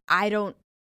finish. I don't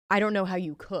know how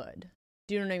you could.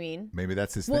 Do you know what I mean? Maybe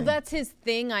that's his Well, thing. that's his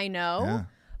thing, I know. Yeah.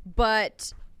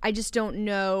 But I just don't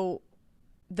know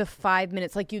the 5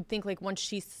 minutes. Like you'd think like once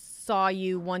she saw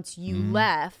you, once you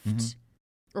left,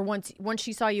 or once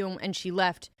she saw you and she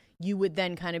left, you would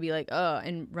then kind of be like, oh,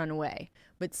 and run away.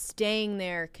 But staying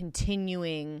there,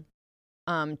 continuing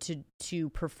to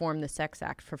perform the sex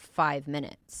act for 5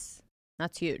 minutes.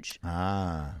 That's huge.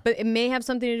 Ah. But it may have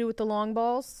something to do with the long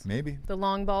balls. Maybe. The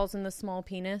long balls and the small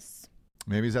penis.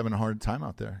 Maybe he's having a hard time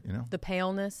out there, The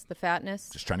paleness, the fatness.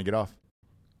 Just trying to get off.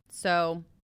 So,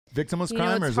 Victimless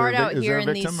crime, or it's is there hard out is here there a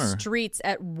in victim? these Or streets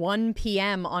at 1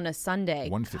 p.m. on a Sunday.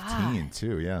 1:15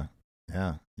 too, yeah.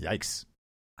 Yeah. Yikes.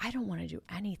 I don't want to do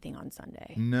anything on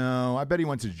Sunday. No, I bet he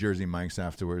went to Jersey Mike's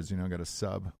afterwards, got a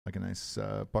sub, like a nice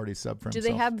party sub for Do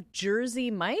himself. they have Jersey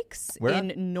Mike's Where?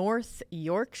 in North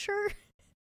Yorkshire?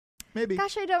 Maybe.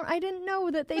 Gosh, I didn't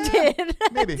know that they did.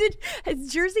 maybe.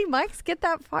 Does Jersey Mike's get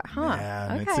that far? Huh.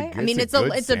 Man, it's a okay. good- I mean, it's a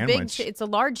good it's a big, sandwich. it's a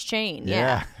large chain.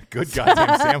 Yeah. Good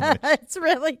goddamn sandwich. It's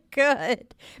really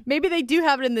good. Maybe they do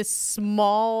have it in this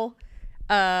small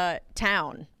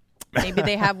town. Maybe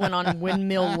they have one on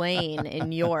Windmill Lane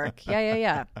in York.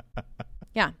 Yeah.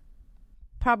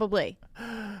 Probably.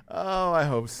 Oh, I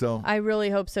hope so. I really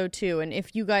hope so too. And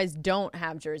if you guys don't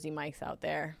have Jersey Mike's out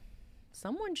there,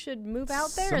 someone should move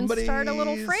out there and start a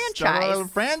little franchise. Start a little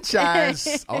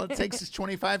franchise. All it takes is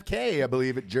 $25K, I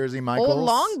believe, at Jersey Michaels. Old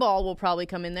Long Ball will probably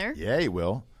come in there. Yeah, he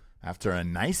will. After a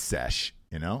nice sesh,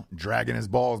 dragging his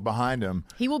balls behind him.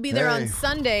 He will be there on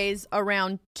Sundays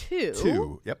around 2.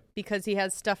 2, yep. Because he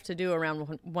has stuff to do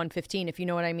around 1:15, if you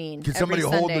know what I mean. Can somebody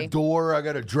hold the door? I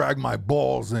got to drag my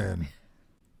balls in.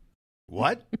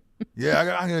 What? Yeah, I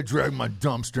got to drag my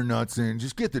dumpster nuts in.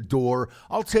 Just get the door.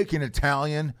 I'll take an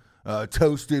Italian,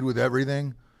 toasted with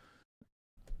everything.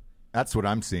 That's what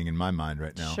I'm seeing in my mind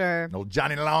right now. Sure. Old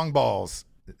Johnny Longballs.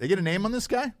 They get a name on this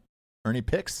guy? Ernie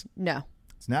Picks? No.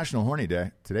 It's National Horny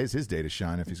Day. Today's his day to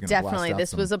shine if he's going to blast out Definitely.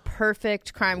 This was a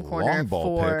perfect crime corner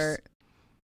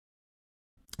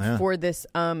for this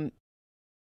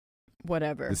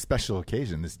whatever. This special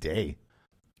occasion, this day.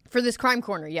 For this crime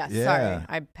corner, yes. Yeah. Sorry,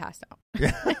 I passed out.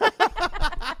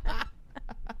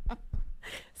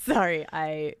 Sorry,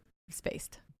 I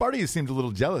spaced. Barty, you seemed a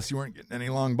little jealous. You weren't getting any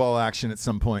long ball action at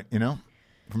some point,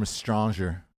 from a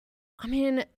stranger. I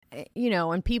mean,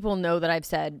 and people know that I've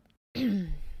said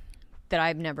that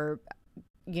I've never,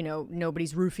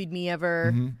 nobody's roofied me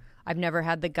ever. Mm-hmm. I've never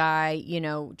had the guy,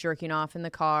 jerking off in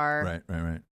the car.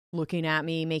 Right. Looking at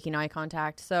me, making eye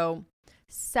contact. So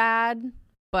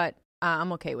but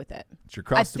I'm okay with it. It's your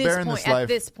cross to bear in this life. At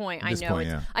this point,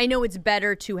 I know it's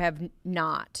better to have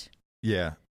not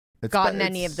gotten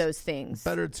any of those things.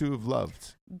 Better to have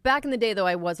loved. Back in the day, though,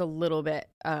 I was a little bit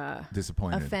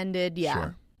disappointed. Offended,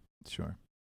 yeah. Sure.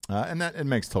 And it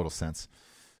makes total sense.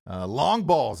 Long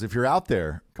balls, if you're out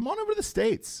there, come on over to the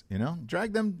States,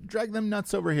 drag them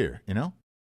nuts over here,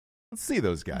 Let's see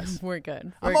those guys. We're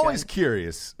good. I'm always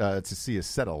curious to see a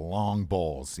set of long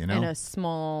balls, In a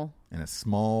small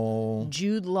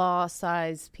Jude Law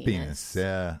size penis.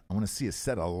 Yeah. I want to see a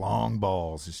set of long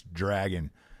balls just dragging.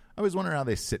 I always wonder how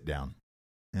they sit down,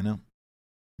 when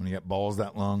you got balls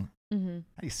that long. Mm-hmm.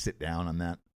 How do you sit down on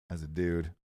that as a dude?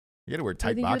 You got to wear tight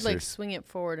I think boxers. you'd swing it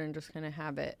forward and just kind of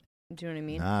have it. Do you know what I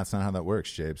mean? Nah, that's not how that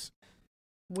works, Jabes.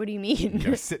 What do you mean? You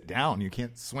gotta sit down. You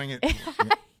can't swing it.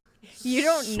 You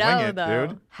don't know, though,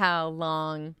 dude, how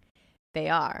long they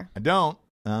are. I don't,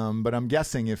 but I'm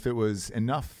guessing if it was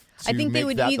enough to I think make they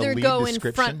would that either the lead go description,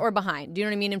 in front or behind. Do you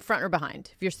know what I mean? In front or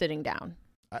behind if you're sitting down.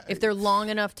 If they're long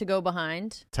enough to go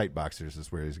behind. Tight boxers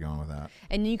is where he's going with that.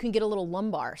 And you can get a little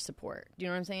lumbar support. Do you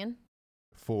know what I'm saying?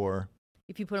 For?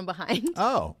 If you put them behind.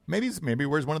 Oh, maybe he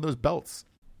wears one of those belts,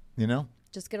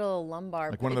 Just get a little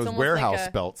lumbar. Like one of those warehouse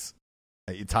belts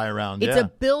that you tie around. It's a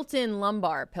built-in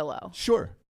lumbar pillow.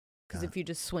 Sure. Because if you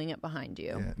just swing it behind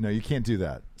you. Yeah. No, you can't do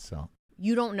that. So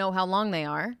you don't know how long they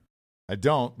are. I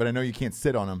don't, but I know you can't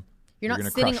sit on them. You're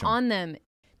not sitting on them.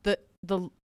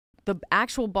 The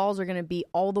actual balls are going to be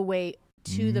all the way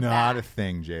to the back. Not a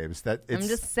thing, James. I'm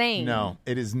just saying. No,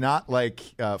 it is not like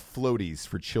floaties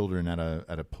for children at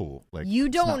a pool. Like you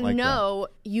don't know.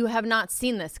 You have not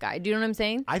seen this guy. Do you know what I'm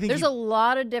saying? I think there's a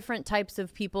lot of different types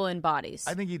of people and bodies.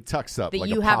 I think he tucks up that like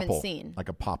you a haven't popple, seen. like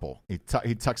a popple. He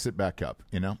tucks it back up.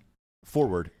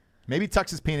 Forward. Maybe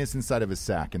tucks his penis inside of his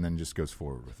sack and then just goes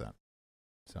forward with that.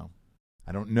 So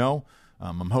I don't know.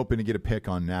 I'm hoping to get a pick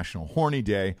on National Horny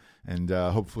Day, and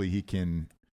hopefully he can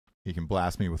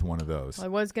blast me with one of those. Well, I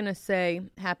was gonna say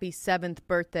happy 7th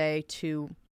birthday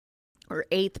or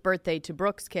 8th birthday to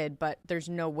Brooke's kid, but there's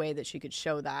no way that she could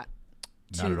show that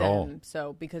to Not at them. all.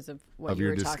 So because of what Of you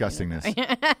your were disgustingness. talking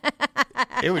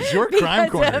about. It was your crime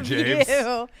Because corner, of James.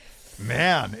 you.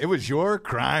 Man, it was your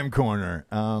crime corner.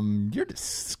 You're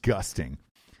disgusting.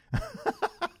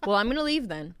 Well, I'm going to leave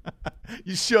then.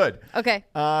 You should. Okay.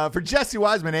 For Jesse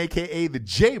Wiseman, a.k.a. The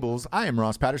Jables, I am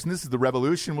Ross Patterson. This is The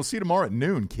Revolution. We'll see you tomorrow at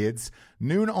noon, kids.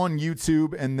 Noon on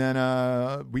YouTube, and then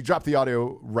we drop the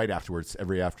audio right afterwards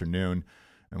every afternoon.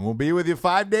 And we'll be with you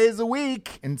 5 days a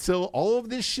week until all of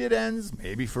this shit ends,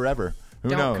 maybe forever. Who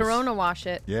knows? Don't Corona wash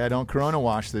it. Yeah, don't Corona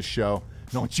wash this show.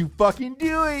 Don't you fucking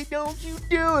do it. Don't you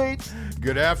do it.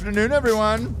 Good afternoon,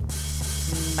 everyone.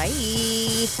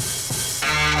 Bye.